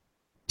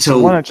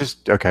why not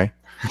just okay?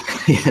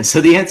 Yeah.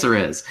 So the answer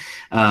is,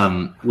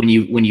 when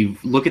you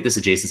look at this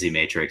adjacency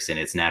matrix in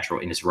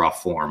its raw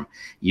form,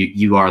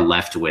 you are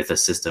left with a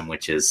system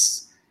which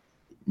is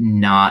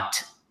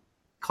not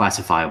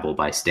classifiable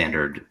by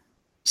standard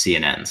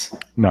CNNs.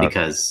 No,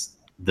 because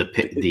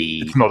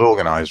it's not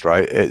organized,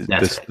 right?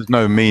 There's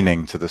no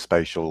meaning to the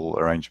spatial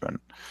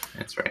arrangement.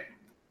 That's right.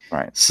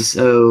 Right.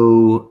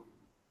 So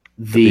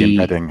the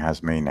embedding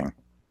has meaning.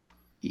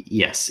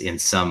 Yes,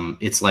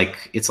 it's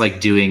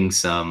like doing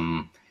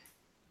some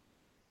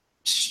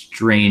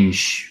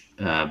strange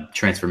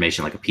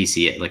transformation, like a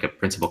PCA, like a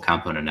principal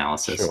component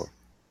analysis. Sure.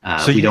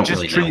 So we don't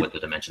really know what the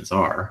dimensions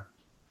are.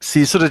 So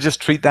you sort of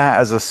just treat that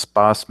as a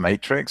sparse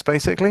matrix,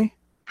 basically?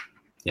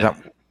 Yeah.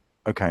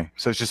 Okay,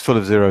 so it's just full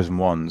of zeros and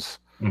ones.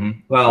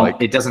 Mm-hmm. Well,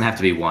 it doesn't have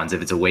to be ones.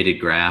 If it's a weighted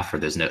graph or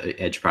there's no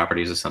edge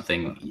properties or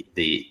something,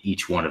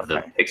 each one of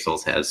the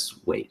pixels has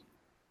weight.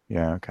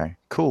 Yeah, okay.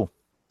 Cool.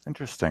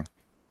 Interesting.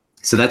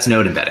 So that's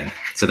node embedding.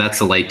 So that's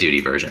the light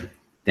duty version.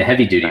 The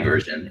heavy duty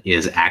version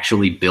is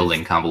actually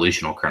building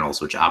convolutional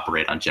kernels which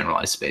operate on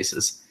generalized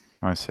spaces.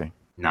 I see.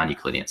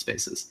 Non-Euclidean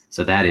spaces.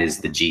 So that is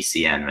the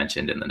GCN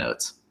mentioned in the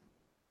notes.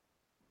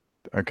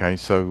 Okay,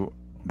 so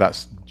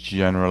that's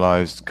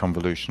generalized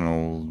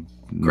convolutional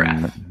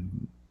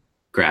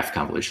graph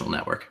convolutional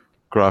network.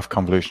 Graph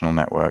convolutional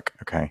network.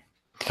 Okay.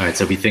 All right.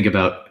 So if we think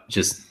about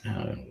just,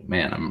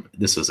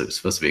 this was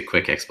supposed to be a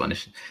quick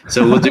explanation.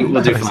 So we'll do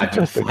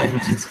 5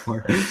 minutes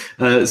more.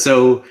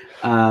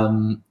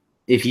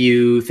 If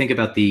you think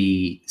about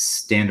the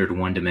standard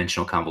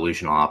one-dimensional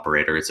convolutional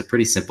operator, it's a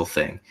pretty simple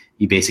thing.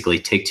 You basically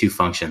take 2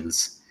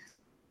 functions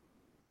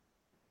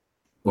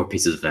or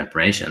pieces of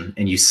information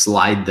and you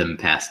slide them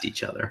past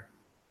each other,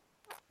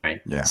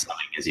 right? Yeah.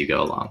 Sliding as you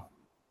go along.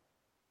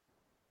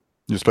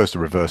 You're supposed to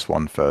reverse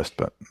one first,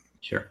 but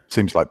sure.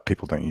 Seems like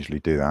people don't usually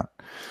do that.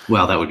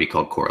 Well, that would be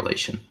called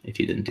correlation if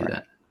you didn't do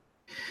that.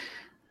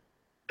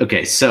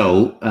 Okay,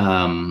 so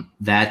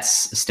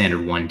that's a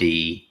standard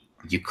 1D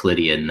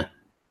Euclidean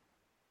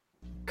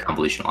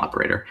convolutional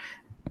operator.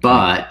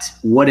 But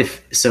what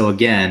if, so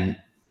again,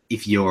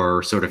 if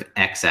your sort of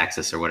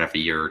x-axis or whatever,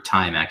 your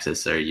time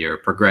axis or your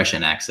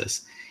progression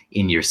axis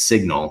in your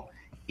signal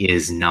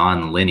is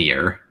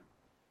non-linear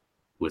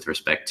with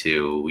respect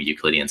to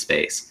Euclidean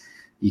space,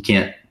 you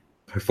can't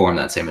perform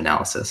that same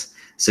analysis.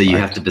 So you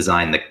have to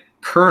design the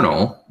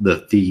kernel,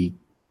 the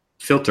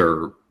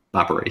filter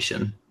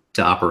operation,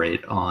 to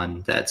operate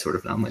on that sort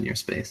of nonlinear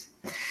space.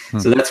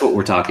 So that's what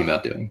we're talking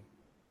about doing.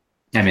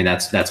 I mean,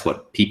 that's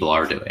what people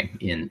are doing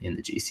in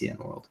the GCN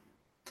world.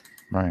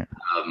 Right.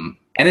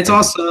 And it's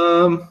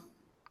awesome.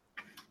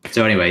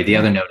 So anyway, the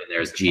other node in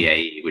there is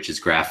GAE, which is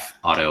Graph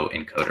Auto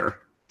Encoder.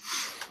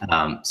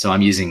 So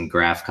I'm using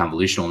graph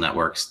convolutional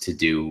networks to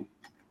do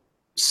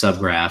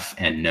subgraph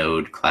and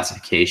node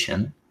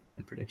classification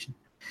and prediction.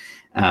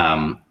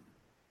 And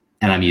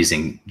I'm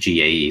using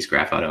GAE's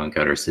graph auto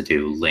encoders to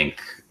do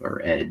link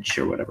or edge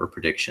or whatever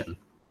prediction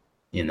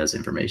in those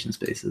information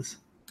spaces.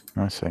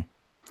 I see.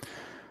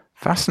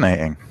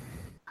 Fascinating.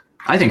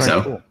 I think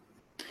so.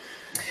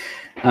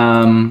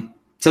 Cool.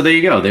 So there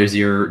you go. There's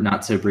your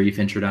not so brief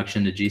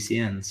introduction to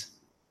GCNs.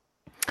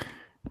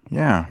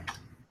 Yeah.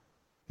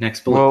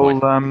 Next bullet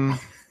point.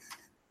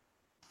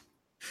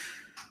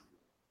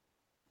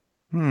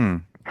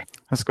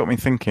 That's got me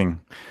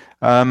thinking.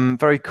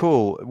 Very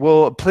cool.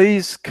 Well,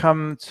 please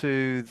come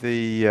to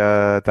the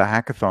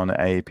hackathon at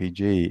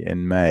AAPG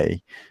in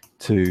May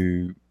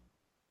to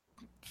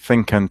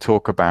think and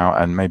talk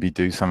about and maybe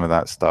do some of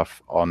that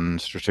stuff on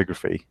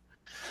stratigraphy.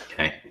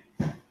 Okay,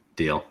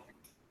 deal.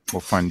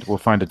 We'll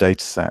find a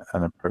data set,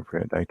 an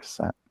appropriate data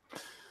set.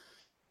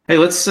 Hey,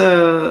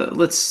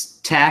 let's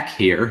tack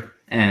here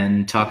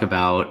and talk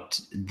about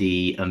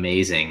the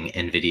amazing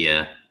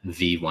NVIDIA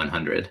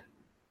V100.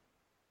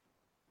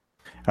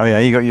 Oh yeah,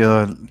 you got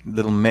your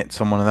little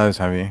mitts on one of those,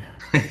 have you?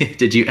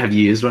 Have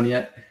you used one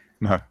yet?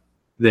 No.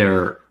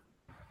 They're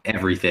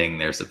everything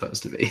they're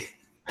supposed to be.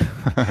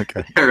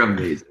 Okay. They're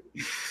amazing.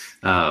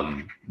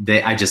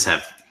 I just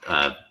have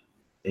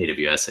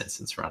AWS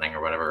instance running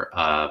or whatever.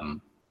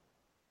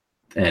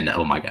 And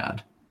oh my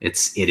God,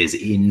 it is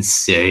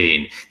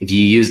insane. If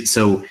you use,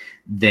 so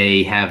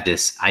they have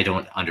this, I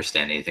don't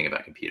understand anything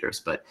about computers,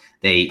 but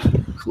they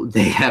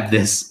have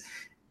this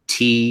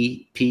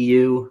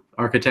TPU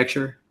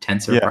architecture,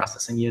 tensor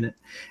processing unit.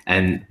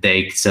 And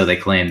they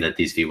claim that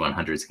these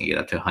V100s can get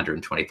up to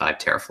 125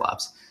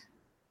 teraflops.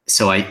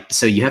 So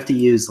you have to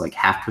use like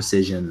half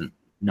precision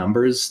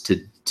numbers to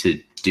do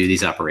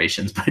these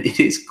operations, but it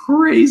is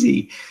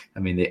crazy. I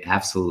mean, they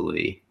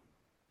absolutely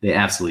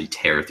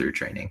tear through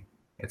training.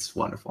 It's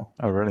wonderful.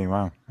 Oh, really?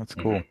 Wow, that's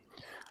cool.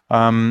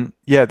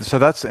 Yeah, so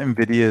that's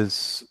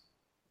NVIDIA's.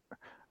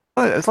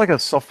 It's like a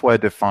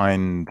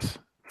software-defined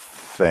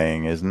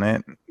thing, isn't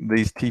it?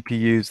 These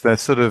TPUs, they're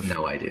sort of.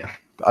 No idea.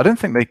 I don't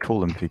think they call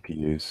them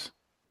TPUs,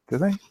 do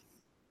they?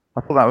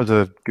 I thought that was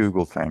a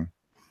Google thing.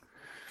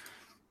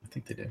 I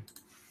think they do.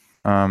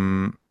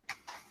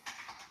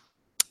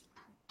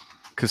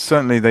 Because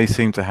certainly they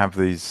seem to have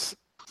these.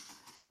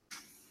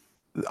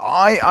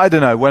 I don't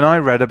know. When I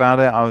read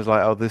about it, I was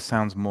like, oh, this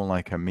sounds more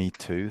like a Me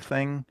Too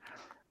thing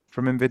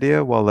from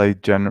NVIDIA, while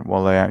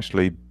they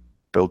actually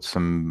build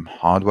some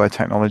hardware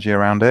technology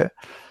around it.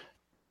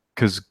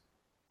 Because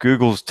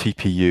Google's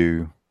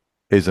TPU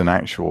is an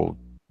actual,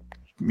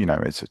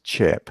 it's a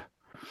chip,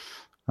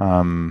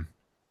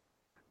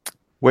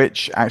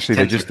 which actually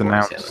they just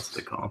announced. Yeah, that's what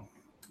they call them.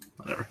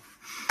 Whatever.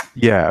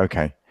 Yeah.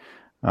 Okay.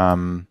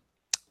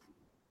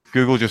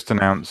 Google just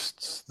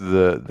announced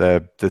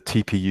the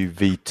TPU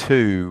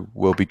V2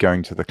 will be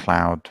going to the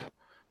cloud,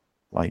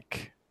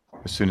 like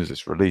as soon as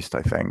it's released,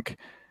 I think,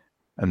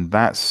 and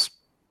that's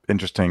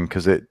interesting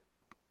because the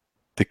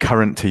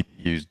current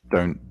TPUs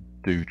don't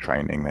do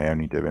training; they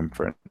only do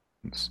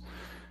inference.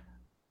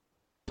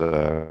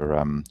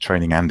 The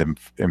training and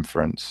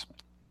inference,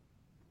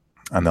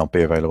 and they'll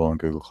be available on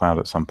Google Cloud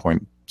at some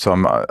point. So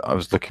I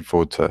was looking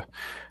forward to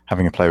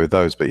having a play with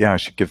those. But yeah, I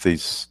should give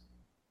these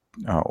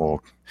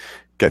or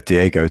get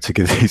Diego to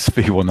give these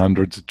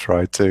V100s a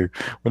try too.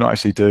 We're not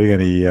actually doing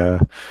any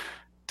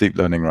deep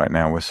learning right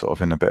now. We're sort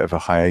of in a bit of a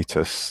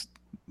hiatus,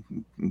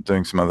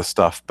 doing some other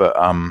stuff. But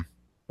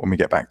when we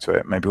get back to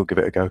it, maybe we'll give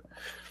it a go.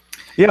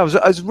 Yeah,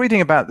 I was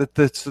reading about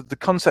the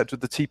concept of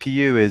the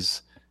TPU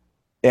is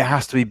it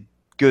has to be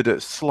good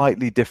at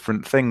slightly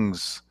different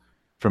things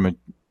from a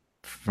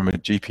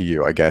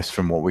GPU, I guess,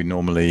 from what we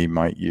normally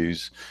might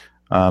use.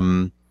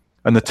 And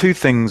the two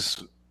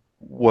things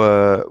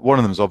were, one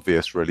of them is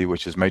obvious really,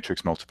 which is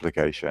matrix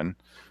multiplication.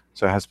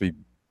 So it has to be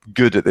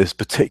good at this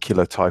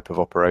particular type of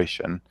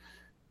operation.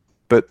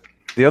 But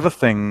the other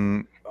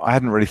thing I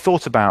hadn't really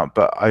thought about,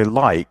 but I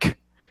like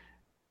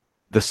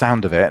the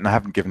sound of it, and I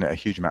haven't given it a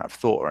huge amount of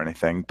thought or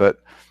anything, but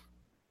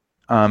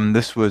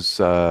this was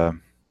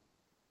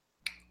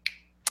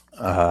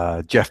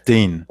Jeff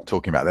Dean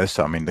talking about this.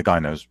 So, I mean, the guy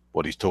knows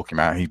what he's talking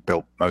about. He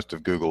built most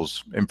of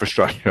Google's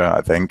infrastructure, I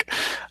think.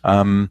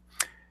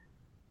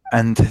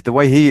 And the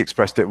way he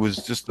expressed it was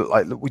just that,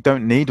 like, look, we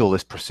don't need all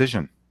this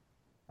precision.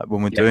 Like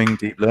when we're doing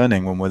deep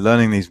learning, when we're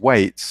learning these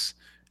weights,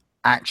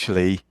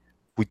 actually,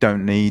 we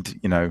don't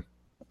need,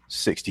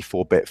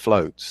 64-bit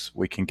floats.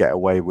 We can get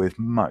away with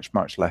much,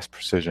 much less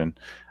precision.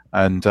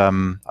 And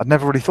I'd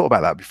never really thought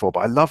about that before,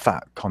 but I love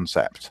that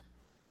concept.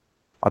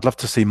 I'd love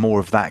to see more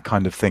of that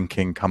kind of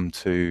thinking come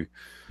to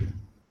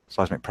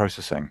seismic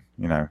processing,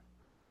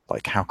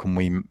 like how can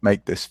we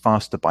make this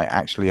faster by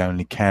actually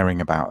only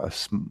caring about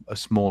a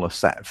smaller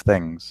set of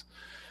things.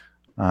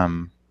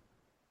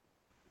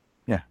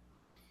 Yeah.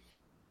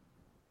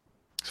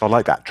 So I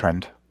like that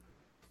trend.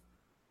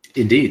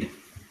 Indeed.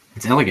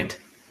 It's elegant.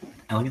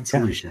 Elegant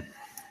solution. Yeah.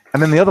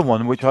 And then the other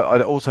one, which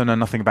I also know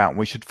nothing about, and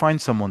we should find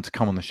someone to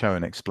come on the show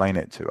and explain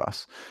it to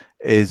us,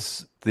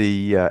 is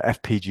the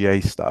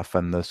FPGA stuff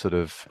and the sort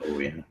of,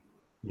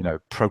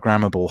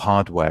 programmable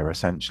hardware,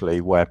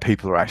 essentially, where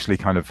people are actually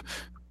kind of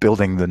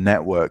building the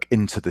network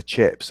into the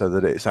chip so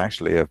that it's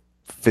actually a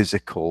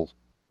physical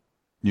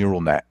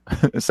neural net,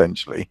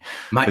 essentially.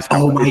 My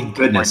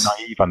goodness. My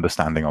naive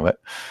understanding of it.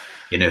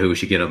 You know who we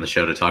should get on the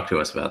show to talk to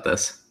us about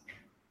this?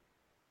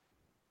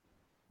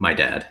 My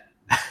dad.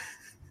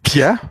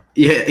 Yeah?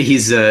 Yeah,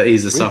 he's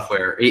a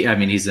software.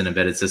 He's an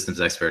embedded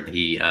systems expert.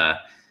 He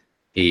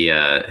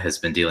has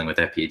been dealing with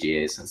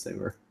FPGAs since they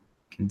were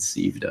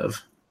conceived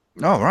of.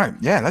 Oh, right.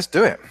 Yeah, let's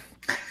do it.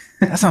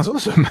 That sounds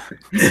awesome.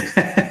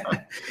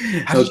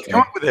 How did you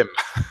come up with him?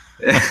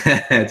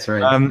 That's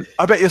right.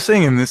 I bet you're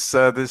seeing him this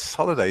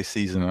holiday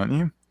season, aren't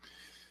you?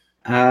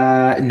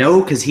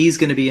 No, because he's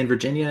going to be in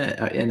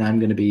Virginia and I'm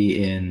going to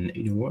be in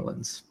New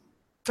Orleans.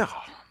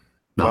 Oh,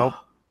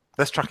 well,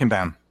 let's track him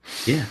down.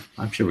 Yeah,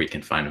 I'm sure we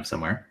can find him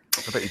somewhere.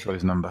 I bet you've got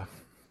his number.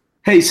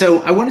 Hey,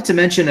 so I wanted to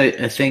mention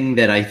a thing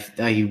that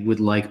I would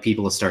like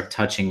people to start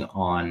touching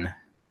on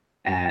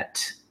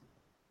at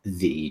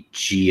the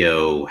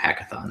Geo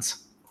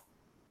hackathons.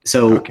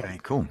 So Okay,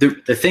 cool.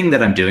 the thing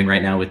that I'm doing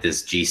right now with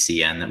this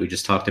GCN that we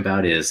just talked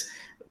about is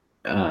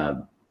a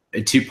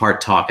two-part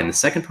talk. And the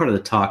second part of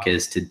the talk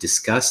is to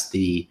discuss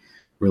the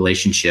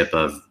relationship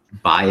of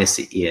bias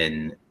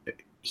in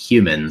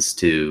humans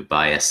to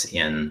bias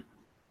in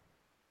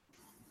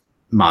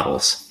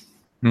models.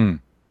 Hmm.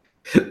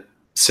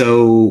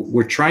 So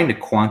we're trying to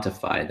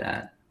quantify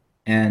that.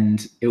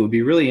 And it would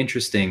be really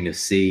interesting to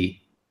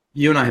see.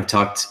 You and I have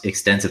talked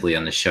extensively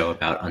on the show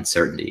about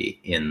uncertainty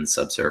in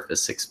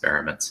subsurface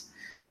experiments.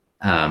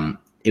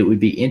 It would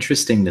be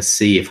interesting to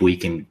see if we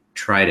can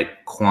try to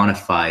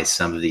quantify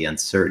some of the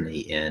uncertainty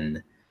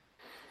in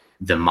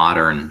the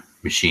modern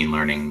machine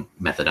learning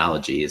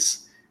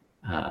methodologies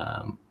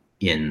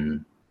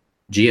in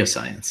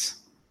geoscience.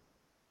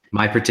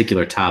 My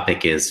particular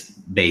topic is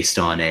based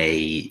on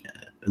a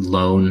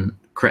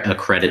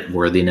credit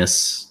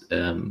worthiness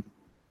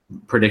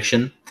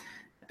prediction,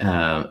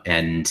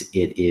 and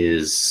it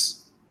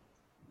is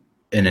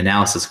an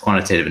analysis,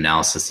 quantitative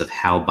analysis of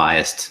how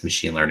biased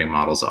machine learning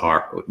models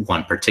are.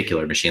 One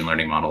particular machine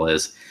learning model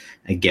is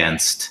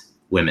against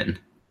women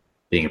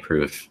being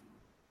approved,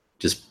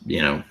 just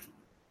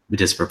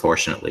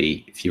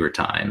disproportionately fewer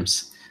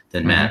times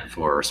than men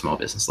for small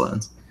business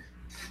loans.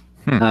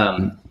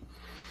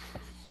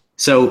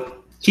 So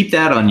keep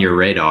that on your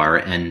radar.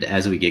 And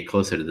as we get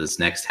closer to this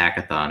next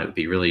hackathon, it would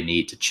be really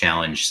neat to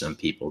challenge some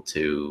people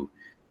to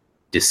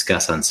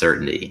discuss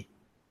uncertainty.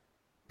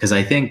 Because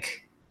I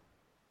think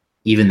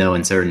even though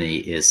uncertainty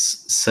is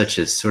such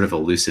a sort of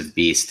elusive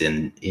beast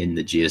in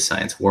the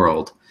geoscience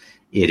world,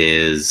 it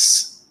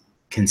is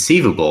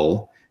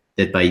conceivable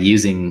that by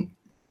using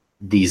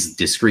these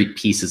discrete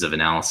pieces of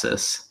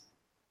analysis,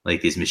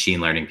 like these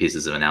machine learning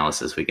pieces of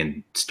analysis, we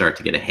can start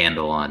to get a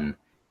handle on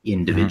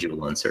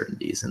individual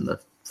uncertainties in the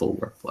full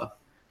workflow.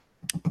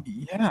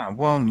 Yeah,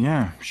 well,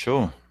 yeah,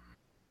 sure.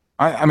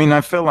 I mean,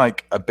 I feel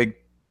like a big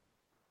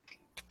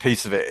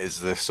piece of it is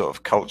this sort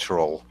of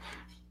cultural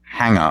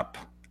hang-up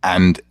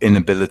and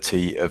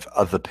inability of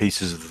other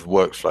pieces of the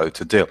workflow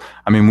to deal.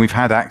 I mean, we've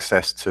had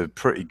access to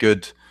pretty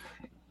good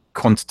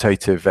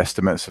quantitative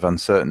estimates of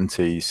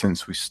uncertainty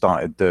since we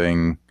started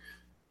doing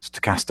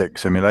stochastic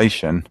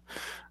simulation,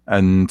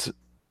 and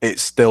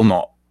it's still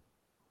not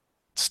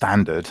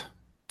standard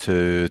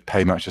to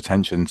pay much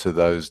attention to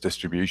those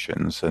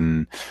distributions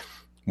and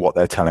what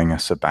they're telling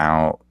us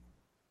about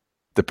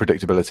the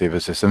predictability of a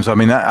system. So I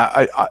mean,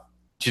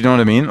 do you know what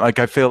I mean? Like,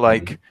 I feel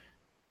like,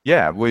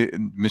 yeah,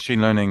 machine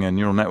learning and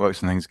neural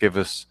networks and things give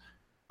us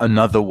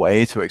another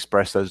way to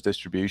express those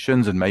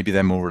distributions, and maybe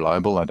they're more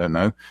reliable. I don't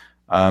know,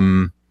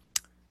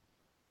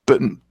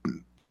 but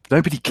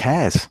nobody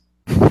cares.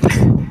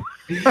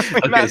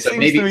 Okay, so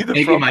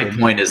maybe my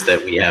point is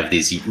that we have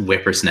these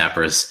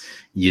whippersnappers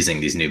using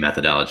these new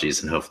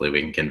methodologies, and hopefully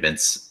we can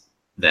convince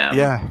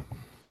them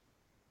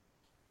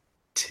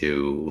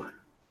to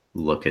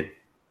look at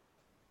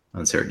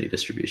uncertainty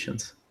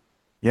distributions.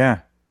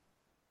 Yeah.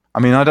 I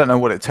mean, I don't know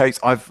what it takes.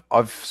 I've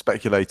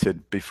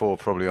speculated before,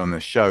 probably on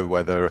this show,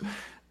 whether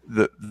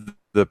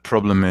the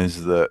problem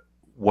is that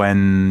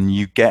when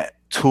you get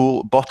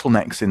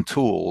bottlenecks in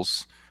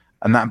tools,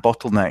 and that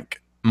bottleneck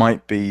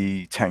might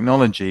be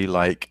technology,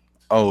 like,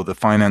 oh, the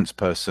finance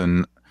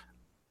person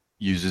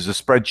uses a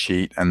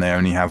spreadsheet and they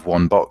only have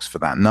one box for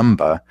that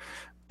number,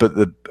 but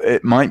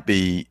it might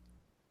be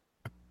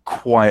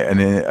quite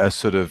a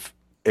sort of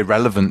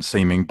irrelevant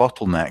seeming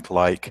bottleneck,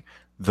 like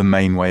the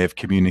main way of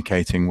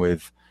communicating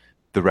with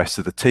the rest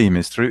of the team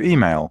is through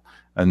email.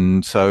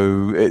 And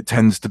so it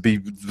tends to be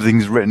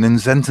things written in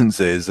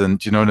sentences, and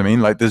do you know what I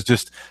mean? Like, there's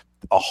just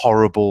a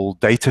horrible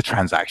data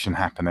transaction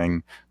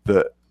happening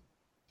that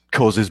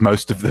causes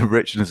most of the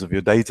richness of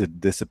your data to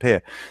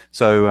disappear.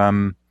 So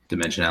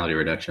dimensionality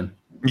reduction.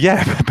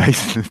 Yeah,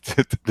 basically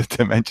the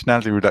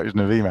dimensionality reduction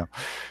of email.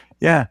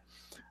 Yeah,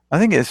 I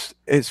think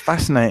it's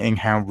fascinating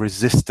how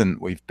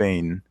resistant we've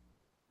been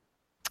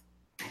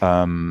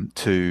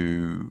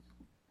to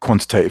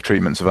quantitative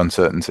treatments of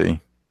uncertainty.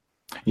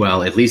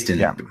 Well, at least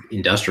in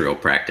industrial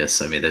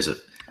practice, I mean, there's a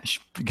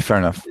fair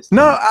enough.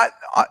 No,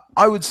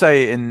 I would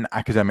say in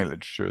academic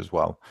literature as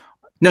well.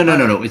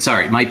 No.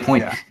 Sorry, my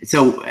point. Yeah.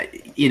 So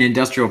in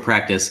industrial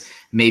practice,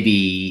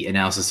 maybe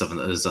analysis of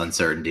those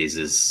uncertainties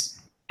is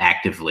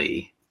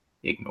actively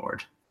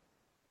ignored.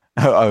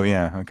 Oh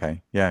yeah,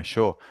 okay, yeah,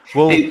 sure.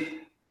 Well,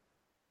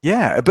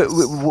 yeah, but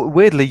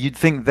weirdly, you'd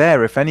think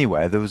there, if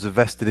anywhere, there was a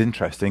vested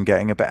interest in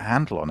getting a better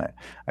handle on it,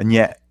 and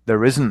yet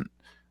there isn't.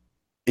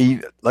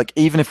 Like,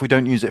 even if we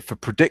don't use it for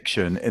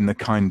prediction in the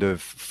kind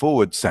of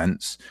forward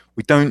sense,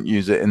 we don't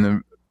use it in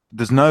the.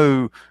 There's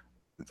no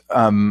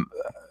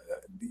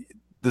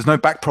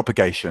back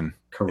propagation.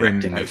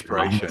 Correcting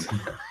exploration.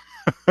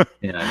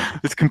 Yeah,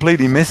 it's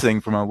completely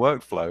missing from our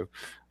workflow,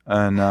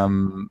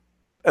 and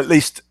at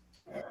least,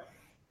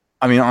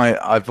 I mean,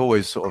 I've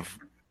always sort of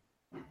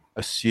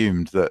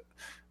assumed that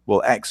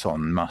well,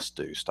 Exxon must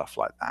do stuff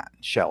like that.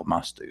 Shell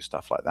must do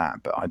stuff like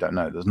that. But I don't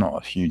know. There's not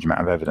a huge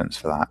amount of evidence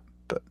for that.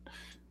 But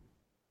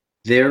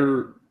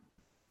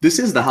this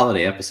is the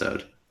holiday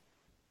episode.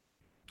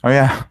 Oh,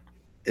 yeah.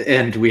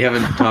 And we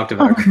haven't talked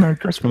about no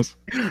Christmas.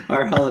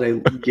 our holiday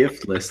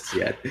gift lists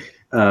yet.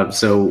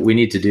 So we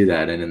need to do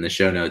that. And in the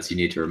show notes, you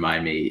need to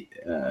remind me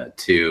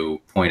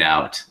to point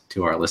out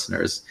to our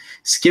listeners,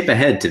 skip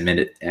ahead to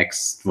minute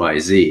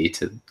XYZ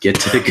to get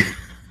to the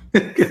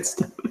good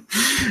stuff.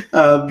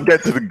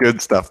 Get to the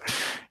good stuff.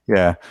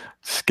 Yeah.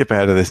 Skip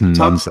ahead of this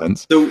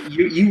nonsense. So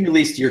you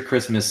released your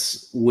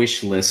Christmas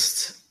wish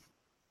list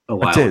a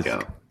while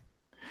ago.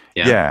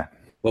 Yeah.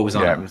 What was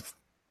on it?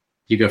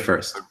 You go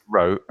first. I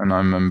wrote, and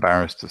I'm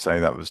embarrassed to say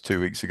that was 2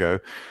 weeks ago.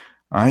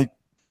 I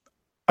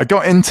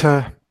got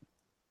into,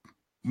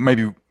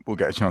 maybe we'll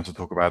get a chance to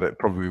talk about it,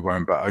 probably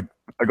won't, but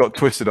I got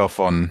twisted off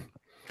on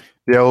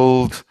the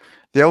old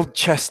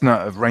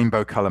chestnut of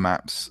rainbow color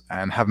maps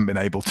and haven't been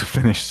able to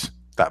finish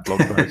that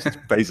blog post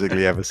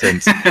basically ever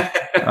since.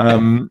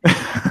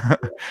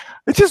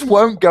 It just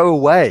won't go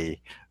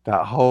away.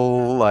 That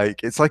whole,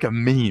 like, it's like a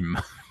meme.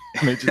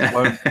 And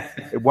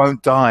it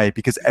won't die,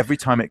 because every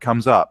time it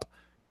comes up,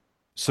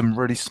 some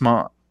really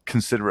smart,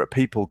 considerate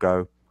people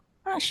go,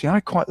 actually, I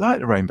quite like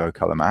the rainbow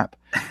color map.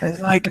 And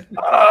it's like,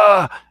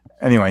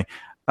 Anyway,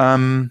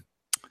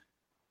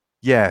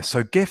 yeah,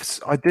 so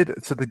gifts,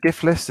 so the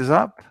gift list is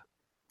up.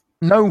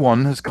 No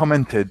one has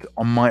commented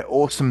on my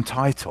awesome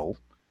title,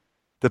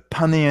 the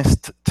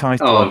punniest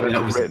title I've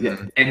ever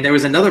written. And there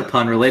was another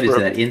pun related to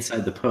that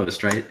inside the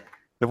post, right?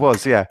 There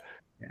was, yeah.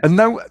 And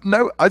no,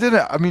 I don't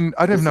know. I mean,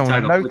 I don't know. I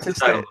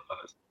noticed it.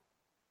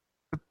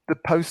 The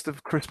post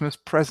of Christmas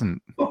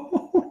present.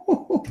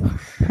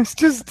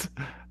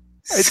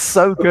 It's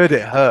so good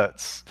it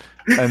hurts.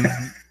 And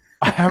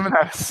I haven't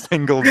had a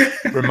single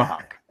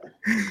remark.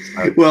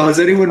 Well, has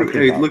anyone,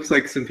 it looks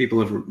like some people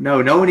have,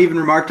 no one even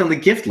remarked on the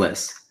gift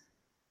list.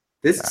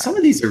 Some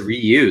of these are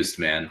reused,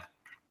 man.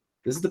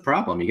 This is the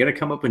problem. You got to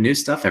come up with new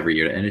stuff every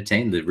year to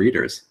entertain the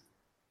readers.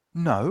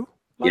 No.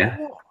 Yeah.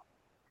 What?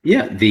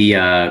 Yeah. The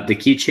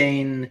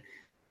keychain,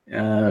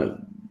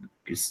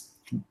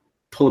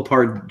 pull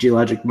apart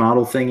geologic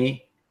model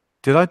thingy.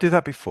 Did I do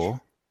that before?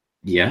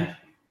 Yeah.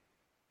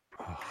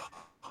 Oh,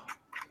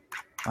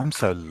 I'm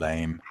so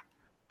lame.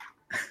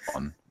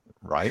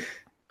 Right?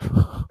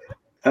 I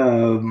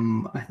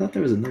thought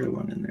there was another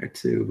one in there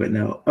too, but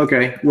no.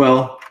 Okay.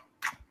 Well.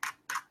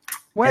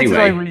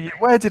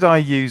 Where did I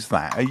use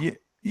that?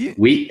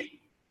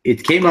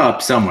 It came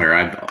up somewhere.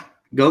 I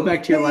go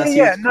back to your last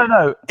year.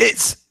 No.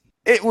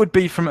 It would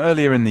be from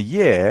earlier in the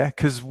year,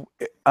 because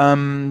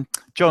John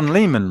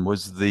Lehman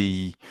was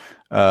the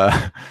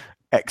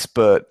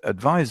expert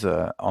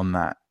advisor on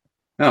that.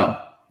 Oh,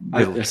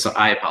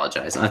 I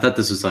apologize. I thought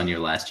this was on your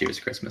last year's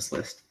Christmas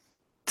list.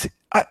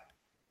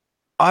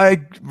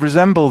 I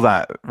resemble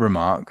that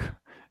remark.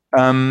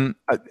 I'm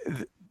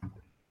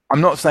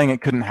not saying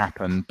it couldn't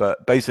happen,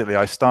 but basically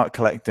I start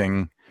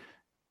collecting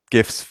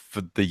gifts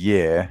for the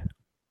year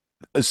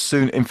as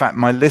soon. In fact,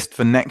 my list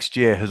for next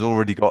year has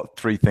already got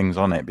 3 things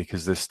on it,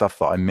 because there's stuff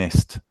that I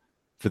missed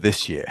for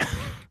this year.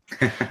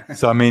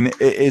 So, I mean,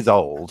 it is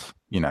old,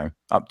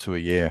 up to a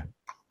year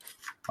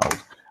old.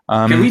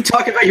 Can we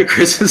talk about your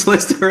Christmas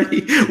list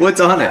already? What's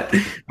on it?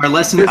 Our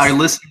listeners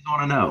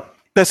want to know.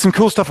 There's some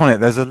cool stuff on it.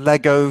 There's a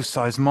Lego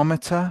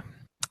seismometer.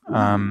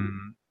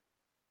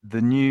 The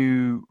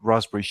new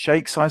Raspberry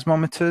Shake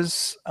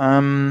seismometers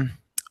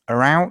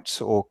are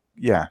out,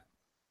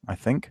 I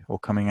think, or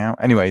coming out.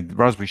 Anyway, the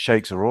Raspberry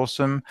Shakes are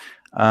awesome.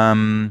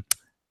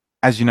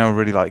 As you know, I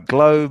really like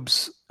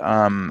globes.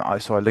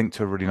 So I linked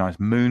to a really nice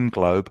moon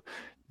globe.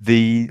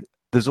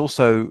 There's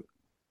also,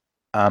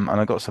 and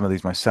I got some of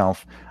these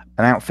myself,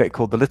 an outfit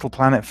called the Little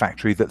Planet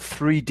Factory that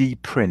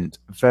 3D print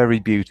very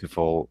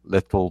beautiful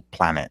little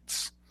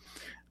planets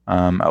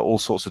at all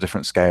sorts of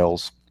different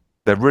scales.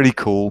 They're really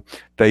cool.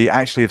 They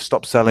actually have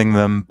stopped selling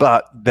them,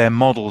 but their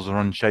models are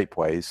on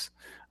Shapeways,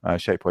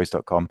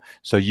 shapeways.com.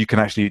 So you can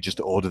actually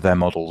just order their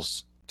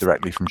models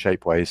directly from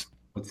Shapeways.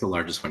 What's the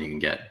largest one you can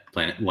get?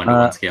 Planet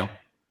 1-to-1 scale?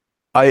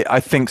 I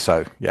think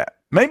so, yeah.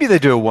 Maybe they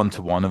do a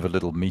 1-to-1 of a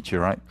little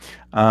meteorite.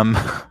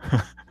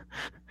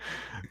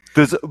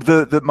 There's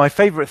my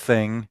favorite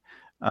thing,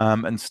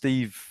 and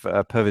Steve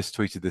Purvis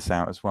tweeted this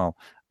out as well,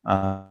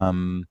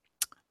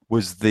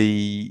 was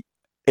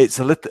it's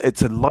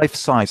a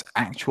life-size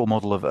actual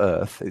model of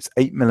Earth. It's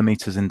 8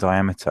 millimeters in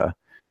diameter.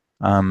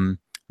 And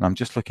I'm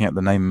just looking at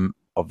the name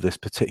of this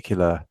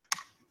particular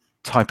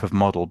type of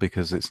model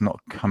because it's not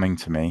coming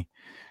to me.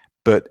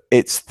 But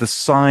it's the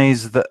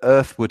size that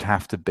Earth would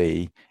have to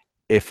be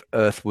if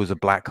Earth was a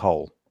black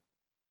hole.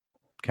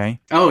 Okay?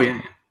 Oh,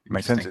 yeah.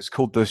 Makes sense. It's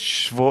called the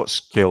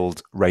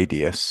Schwarzschild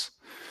radius.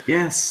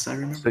 Yes, I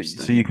remember.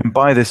 So you can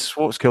buy this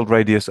Schwarzschild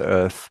radius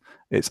Earth.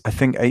 It's, I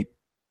think,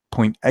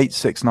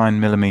 8.869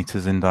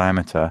 millimeters in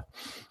diameter.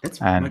 That's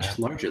much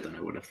larger than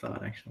I would have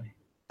thought, actually.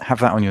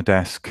 Have that on your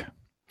desk.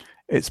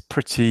 It's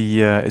pretty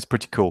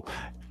cool.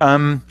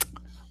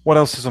 What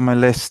else is on my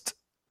list?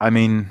 I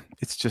mean,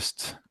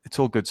 it's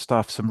all good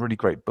stuff. Some really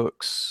great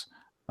books.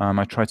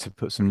 I tried to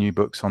put some new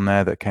books on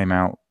there that came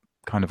out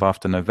kind of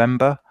after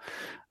November.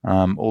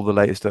 All the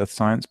latest earth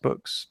science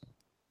books,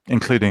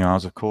 including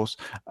ours, of course.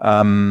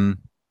 A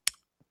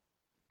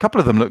couple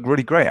of them look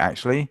really great,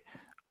 actually.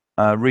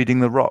 Reading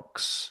the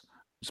Rocks.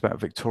 It's about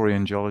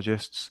Victorian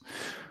geologists.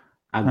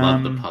 I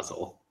love the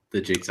puzzle,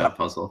 the jigsaw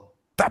puzzle.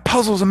 That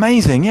puzzle's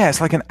amazing. Yeah,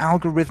 it's like an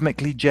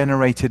algorithmically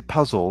generated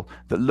puzzle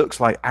that looks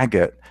like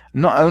agate.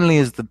 Not only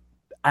is the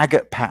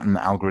agate pattern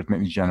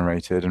algorithmically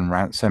generated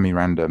and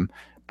semi-random,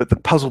 but the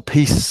puzzle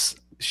piece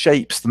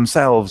shapes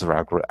themselves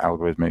are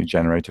algorithmically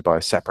generated by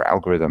a separate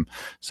algorithm.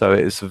 So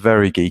it's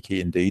very geeky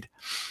indeed.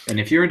 And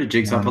if you're into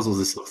jigsaw puzzles,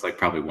 this looks like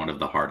probably one of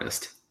the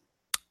hardest.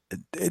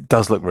 It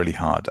does look really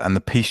hard, and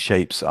the piece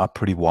shapes are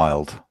pretty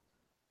wild.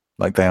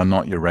 Like, they are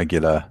not your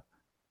regular.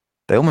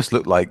 They almost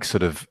look like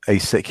sort of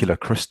acicular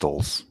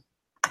crystals.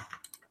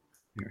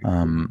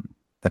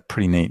 They're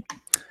pretty neat.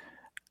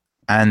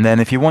 And then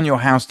if you want your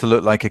house to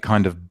look like a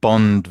kind of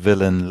Bond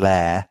villain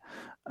lair,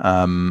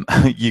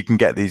 you can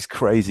get these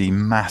crazy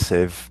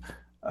massive,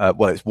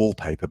 well, it's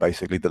wallpaper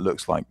basically that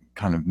looks like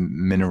kind of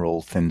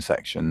mineral thin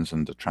sections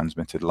and a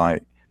transmitted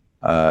light,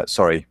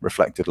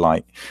 reflected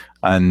light.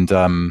 And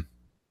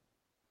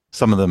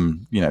some of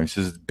them, you know, it's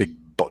just big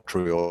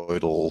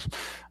botryoidal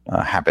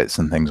habits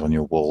and things on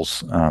your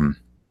walls.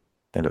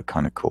 They look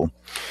kind of cool.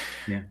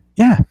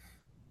 Yeah.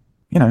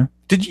 You know,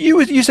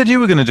 you said you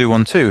were going to do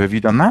one too? Have you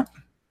done that?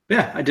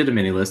 Yeah, I did a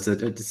mini list.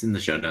 It's in the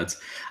show notes.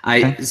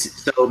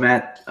 So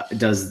Matt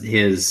does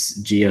his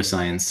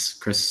geoscience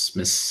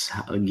Christmas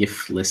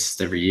gift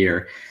list every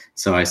year.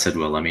 So I said,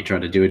 well, let me try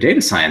to do a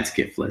data science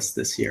gift list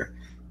this year.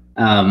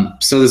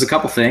 So there's a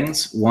couple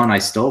things. One I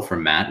stole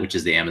from Matt, which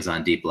is the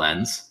Amazon Deep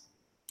Lens,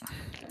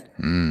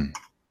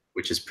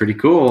 which is pretty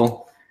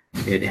cool.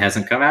 It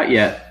hasn't come out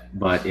yet,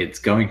 but it's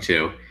going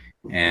to.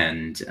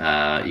 And you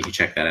can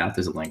check that out.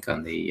 There's a link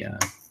on the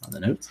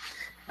notes.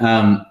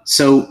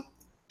 So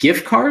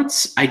gift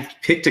cards, I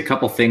picked a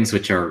couple things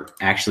which are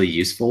actually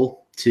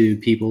useful to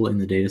people in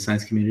the data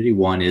science community.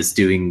 One is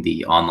doing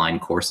the online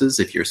courses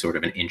if you're sort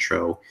of an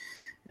intro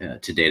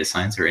to data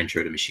science or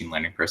intro to machine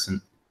learning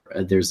person.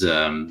 There's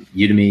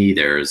Udemy,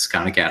 there's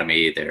Khan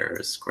Academy,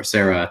 there's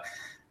Coursera.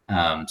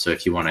 So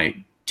if you want to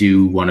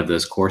do one of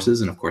those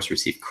courses and of course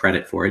receive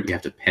credit for it, you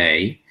have to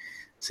pay.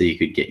 So you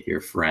could get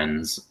your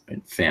friends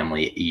and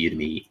family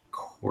Udemy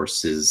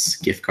courses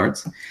gift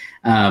cards.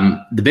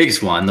 The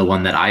biggest one, the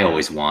one that I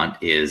always want,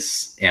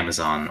 is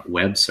Amazon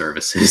Web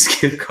Services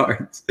gift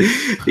cards,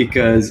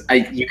 because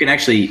you can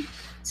actually,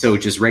 so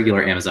just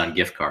regular Amazon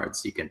gift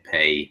cards, you can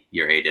pay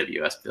your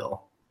AWS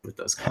bill with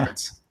those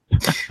cards,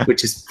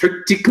 which is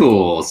pretty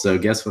cool. So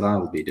guess what I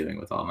will be doing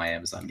with all my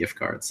Amazon gift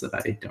cards that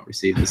I don't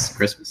receive this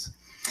Christmas.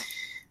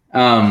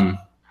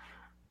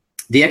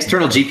 The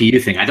external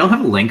GPU thing, I don't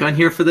have a link on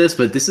here for this,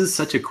 but this is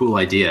such a cool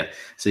idea.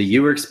 So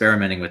you were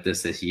experimenting with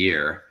this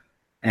year,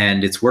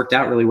 and it's worked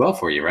out really well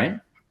for you, right?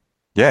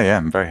 Yeah,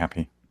 I'm very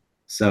happy.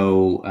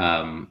 So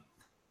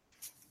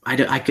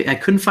I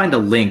couldn't find a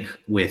link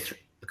with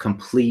a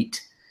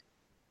complete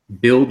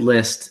build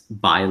list,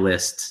 buy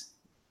list,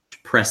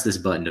 press this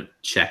button to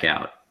check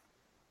out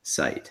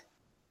site.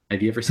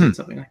 Have you ever seen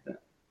something like that?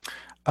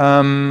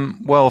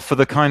 Well, for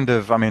the kind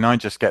of, I mean, I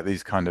just get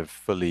these kind of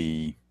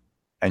fully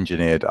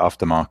engineered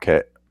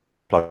aftermarket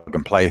plug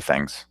and play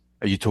things.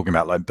 Are you talking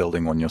about like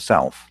building one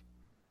yourself?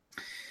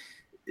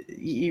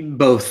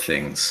 Both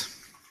things.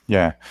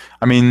 Yeah,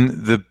 I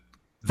mean the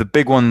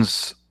big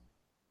ones.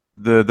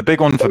 The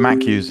big one for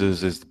Mac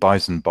users is the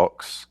Bison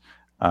box,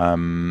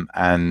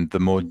 and the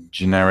more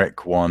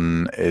generic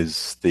one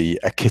is the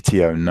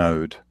Akitio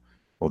Node,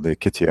 or the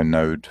Akitio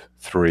Node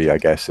 3, I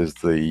guess, is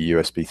the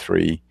USB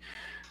 3.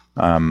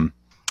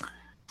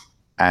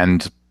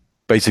 And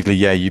basically,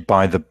 yeah, you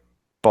buy the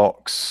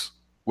box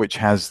which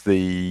has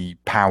the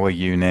power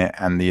unit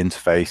and the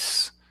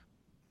interface,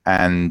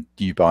 and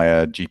you buy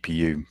a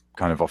GPU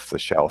kind of off the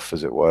shelf,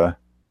 as it were,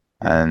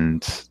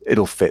 and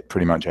it'll fit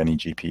pretty much any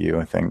GPU.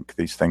 I think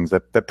these things, they're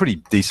pretty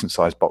decent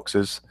sized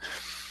boxes.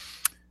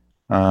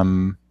 What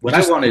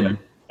I wanted,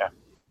 yeah.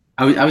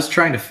 I was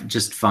trying to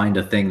just find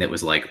a thing that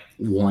was like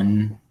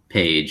one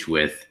page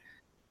with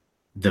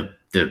the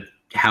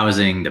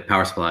housing, the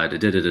power supply, and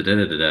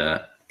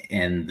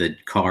the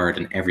card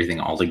and everything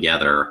all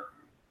together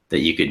that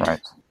you could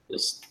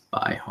just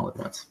buy all at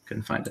once.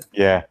 Couldn't find it.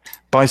 Yeah,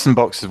 Bison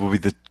box will be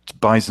the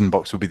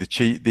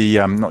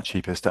not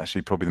cheapest,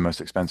 actually, probably the most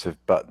expensive,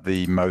 but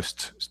the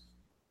most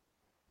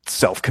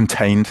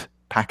self-contained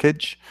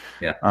package.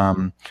 Yeah.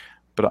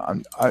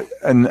 But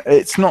and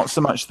it's not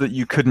so much that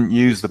you couldn't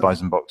use the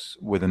Bison box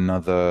with a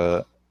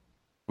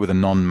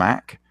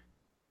non-Mac.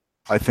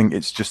 I think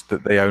it's just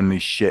that they only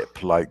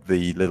ship like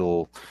the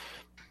little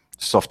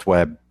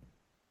software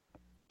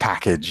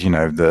package, you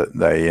know, that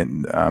they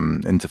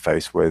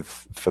interface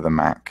with for the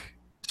Mac.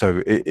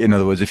 So in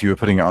other words, if you were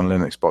putting it on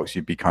Linux box,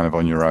 you'd be kind of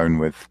on your own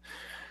with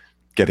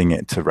getting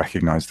it to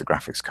recognize the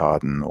graphics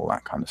card and all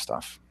that kind of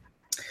stuff.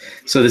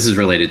 So this is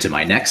related to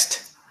my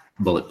next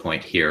bullet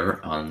point here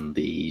on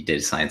the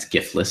data science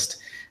gift list,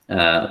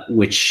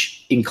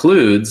 which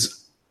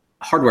includes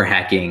hardware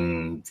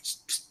hacking,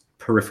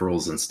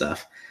 peripherals and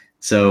stuff.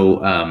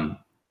 So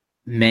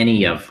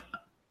many of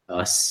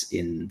us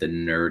in the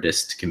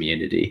Nerdist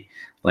community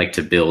like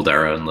to build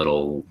our own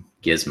little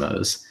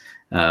gizmos.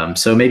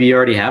 So maybe you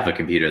already have a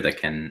computer that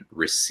can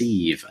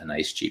receive a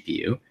nice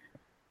GPU.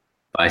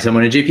 Buy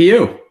someone a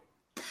GPU.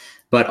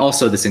 But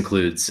also this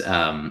includes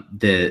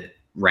the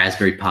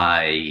Raspberry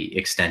Pi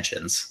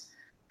extensions.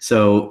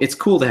 So it's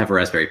cool to have a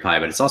Raspberry Pi,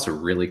 but it's also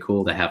really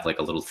cool to have like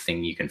a little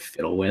thing you can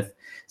fiddle with.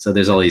 So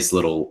there's all these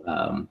little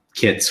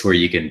kits where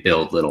you can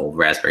build little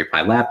Raspberry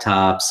Pi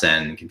laptops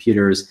and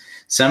computers.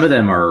 Some of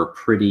them are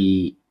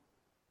pretty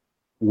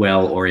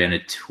well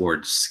oriented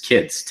towards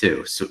kids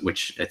too, so,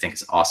 which I think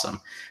is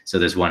awesome. So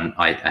there's one,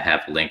 I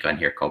have a link on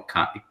here called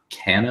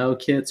Kano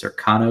Kits or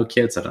Kano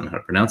Kits. I don't know how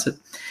to pronounce it.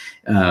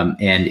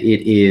 And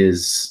it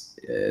is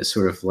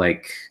sort of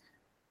like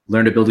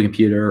learn to build a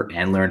computer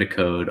and learn to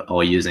code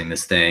all using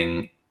this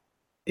thing.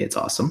 It's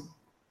awesome.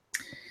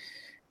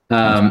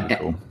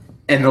 Cool.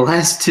 And the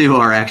last two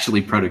are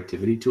actually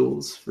productivity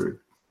tools for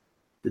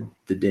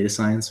the data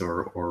science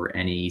or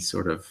any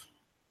sort of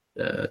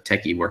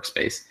techie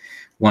workspace.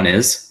 One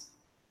is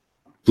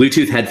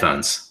Bluetooth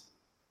headphones.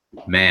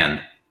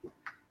 Man,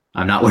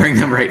 I'm not wearing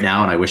them right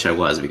now, and I wish I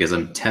was because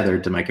I'm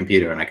tethered to my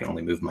computer and I can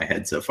only move my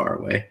head so far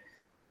away.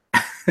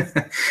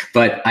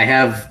 But I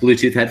have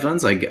Bluetooth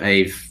headphones.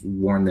 I've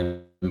worn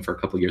them for a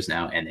couple years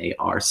now, and they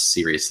are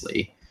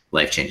seriously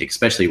life-changing,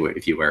 especially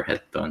if you wear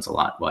headphones a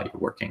lot while you're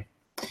working.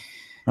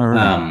 All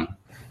right.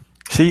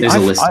 See, there's a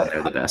list of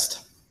they're the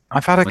best.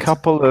 I've had a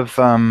couple of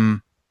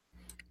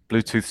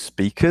Bluetooth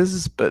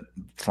speakers, but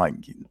like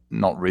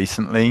not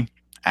recently,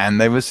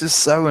 and they was just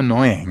so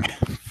annoying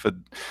for,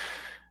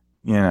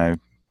 you know,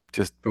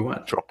 just for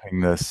what?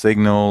 Dropping the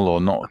signal or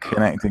not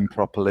connecting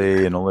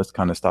properly and all this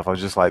kind of stuff. I was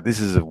just like,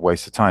 this is a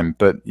waste of time.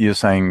 But you're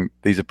saying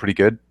these are pretty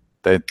good?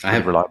 They're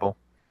pretty reliable?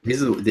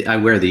 I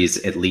wear these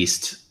at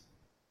least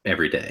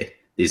every day.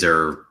 These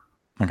are,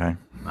 okay,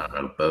 I don't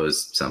know,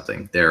 Bose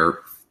something. They're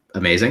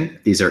amazing.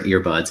 These are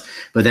earbuds.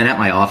 But then at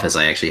my office,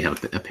 I actually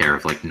have a pair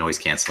of like noise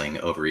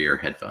canceling over-ear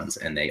headphones,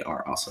 and they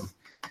are awesome.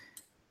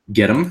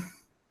 Get them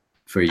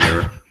for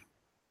your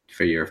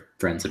for your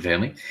friends and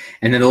family.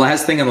 And then the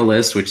last thing on the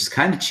list, which is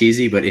kind of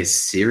cheesy but is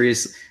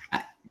serious.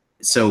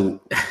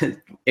 So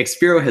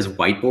Xpero has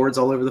whiteboards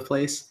all over the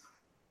place,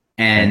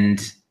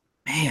 and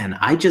man,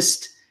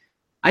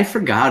 I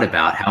forgot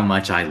about how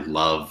much I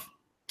love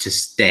to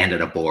stand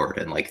at a board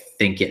and like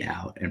think it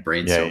out and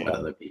brainstorm with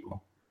other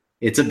people.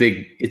 It's a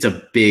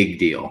big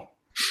deal,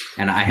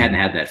 and I hadn't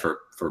had that for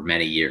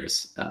many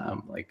years.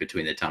 Like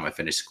between the time I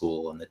finished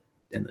school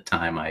and the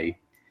time I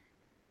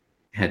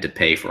had to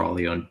pay for all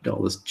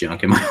this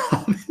junk in my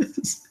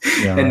office,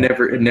 and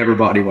never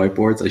bought any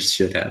whiteboards. I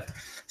should have.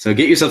 So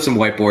get yourself some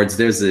whiteboards.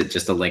 There's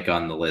just a link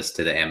on the list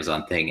to the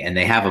Amazon thing, and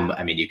they have them.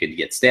 I mean, you can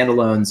get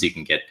standalones, you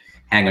can get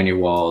hang on your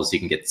walls, you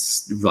can get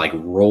like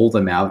roll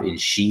them out in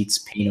sheets,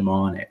 paint them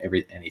on,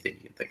 anything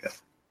you can think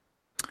of.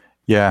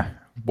 Yeah,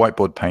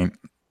 whiteboard paint.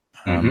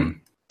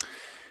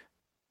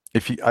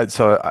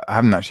 So I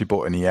haven't actually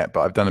bought any yet,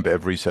 but I've done a bit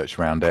of research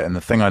around it, and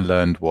the thing I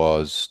learned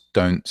was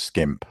don't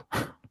skimp,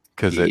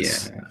 because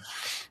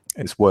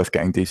it's worth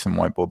getting decent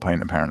whiteboard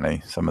paint.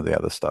 Apparently, some of the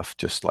other stuff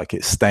just like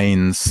it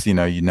stains.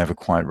 You never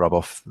quite rub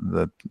off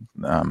the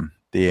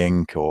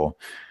ink, or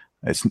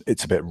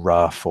it's a bit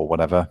rough or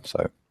whatever.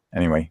 So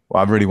anyway,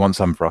 well, I really want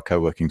some for our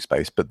co-working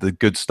space, but the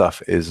good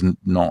stuff is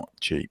not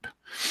cheap.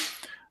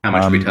 How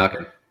much are we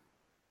talking?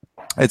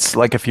 It's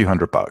like a few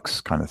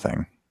 $100 kind of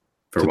thing.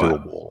 For to what? do a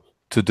wall.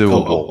 To do a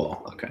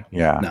wall. Okay.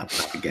 Yeah. Not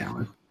like a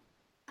gallon.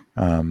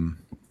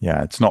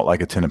 Yeah, it's not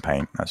like a tin of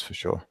paint, that's for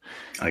sure.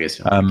 I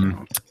guess.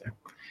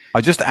 I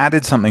just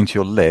added something to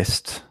your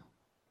list.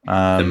 The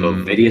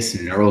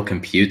Movidius Neural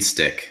Compute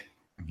Stick.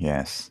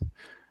 Yes.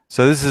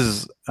 So this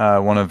is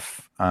one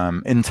of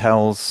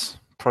Intel's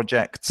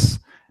projects,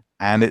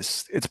 and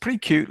it's a pretty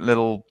cute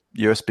little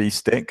USB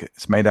stick.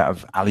 It's made out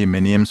of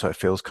aluminium, so it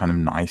feels kind of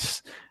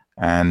nice.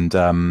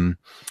 And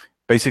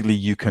basically,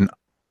 you can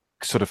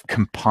sort of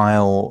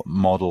compile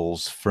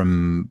models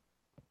from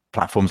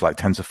platforms like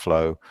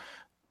TensorFlow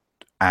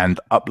and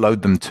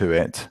upload them to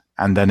it,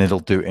 and then it'll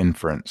do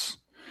inference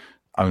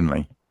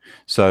only.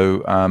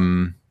 So,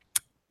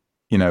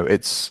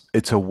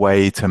 it's a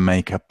way to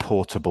make a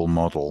portable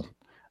model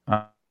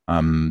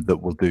that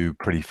will do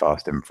pretty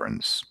fast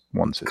inference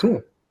once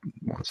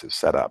it's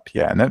set up.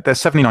 Yeah, and they're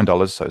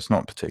 $79, so it's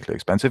not particularly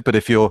expensive. But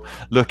if you're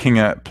looking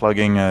at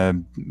plugging a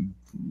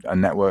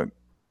network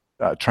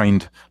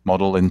trained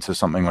model into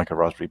something like a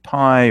Raspberry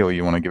Pi, or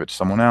you want to give it to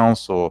someone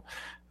else, or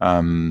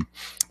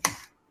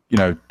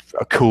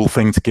a cool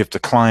thing to give to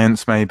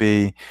clients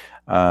maybe,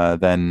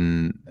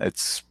 then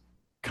it's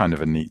kind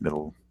of a neat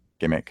little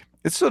gimmick.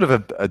 It's sort of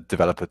a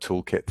developer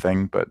toolkit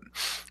thing, but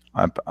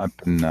I've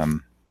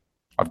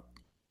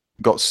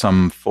got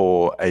some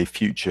for a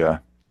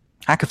future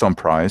hackathon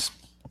prize.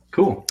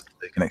 Cool.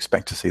 You can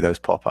expect to see those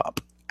pop up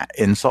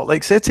in Salt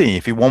Lake City.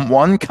 If you want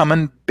one, come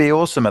and be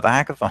awesome at the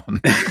hackathon.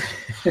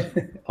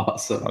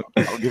 Awesome.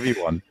 I'll give you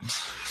one.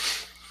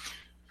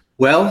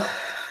 Well,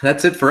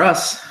 that's it for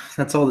us.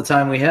 That's all the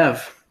time we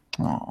have.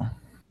 Oh,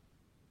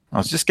 I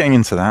was just getting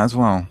into that as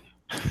well.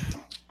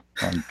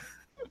 I'm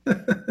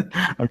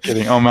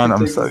kidding. Oh man,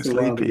 I'm so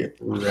sleepy.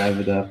 Rev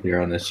it up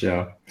here on this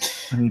show.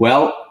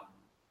 Well,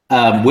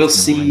 we'll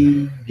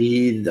see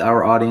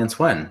our audience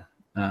when.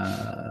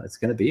 It's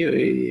going to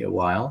be a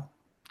while.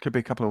 Could be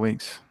a couple of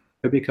weeks.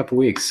 Could be a couple of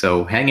weeks.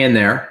 So hang in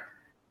there.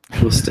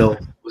 We'll still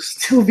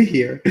be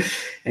here,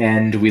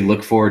 and we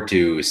look forward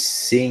to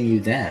seeing you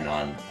then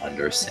on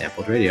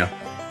Undersampled Radio.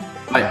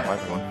 Bye, Bye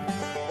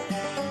everyone.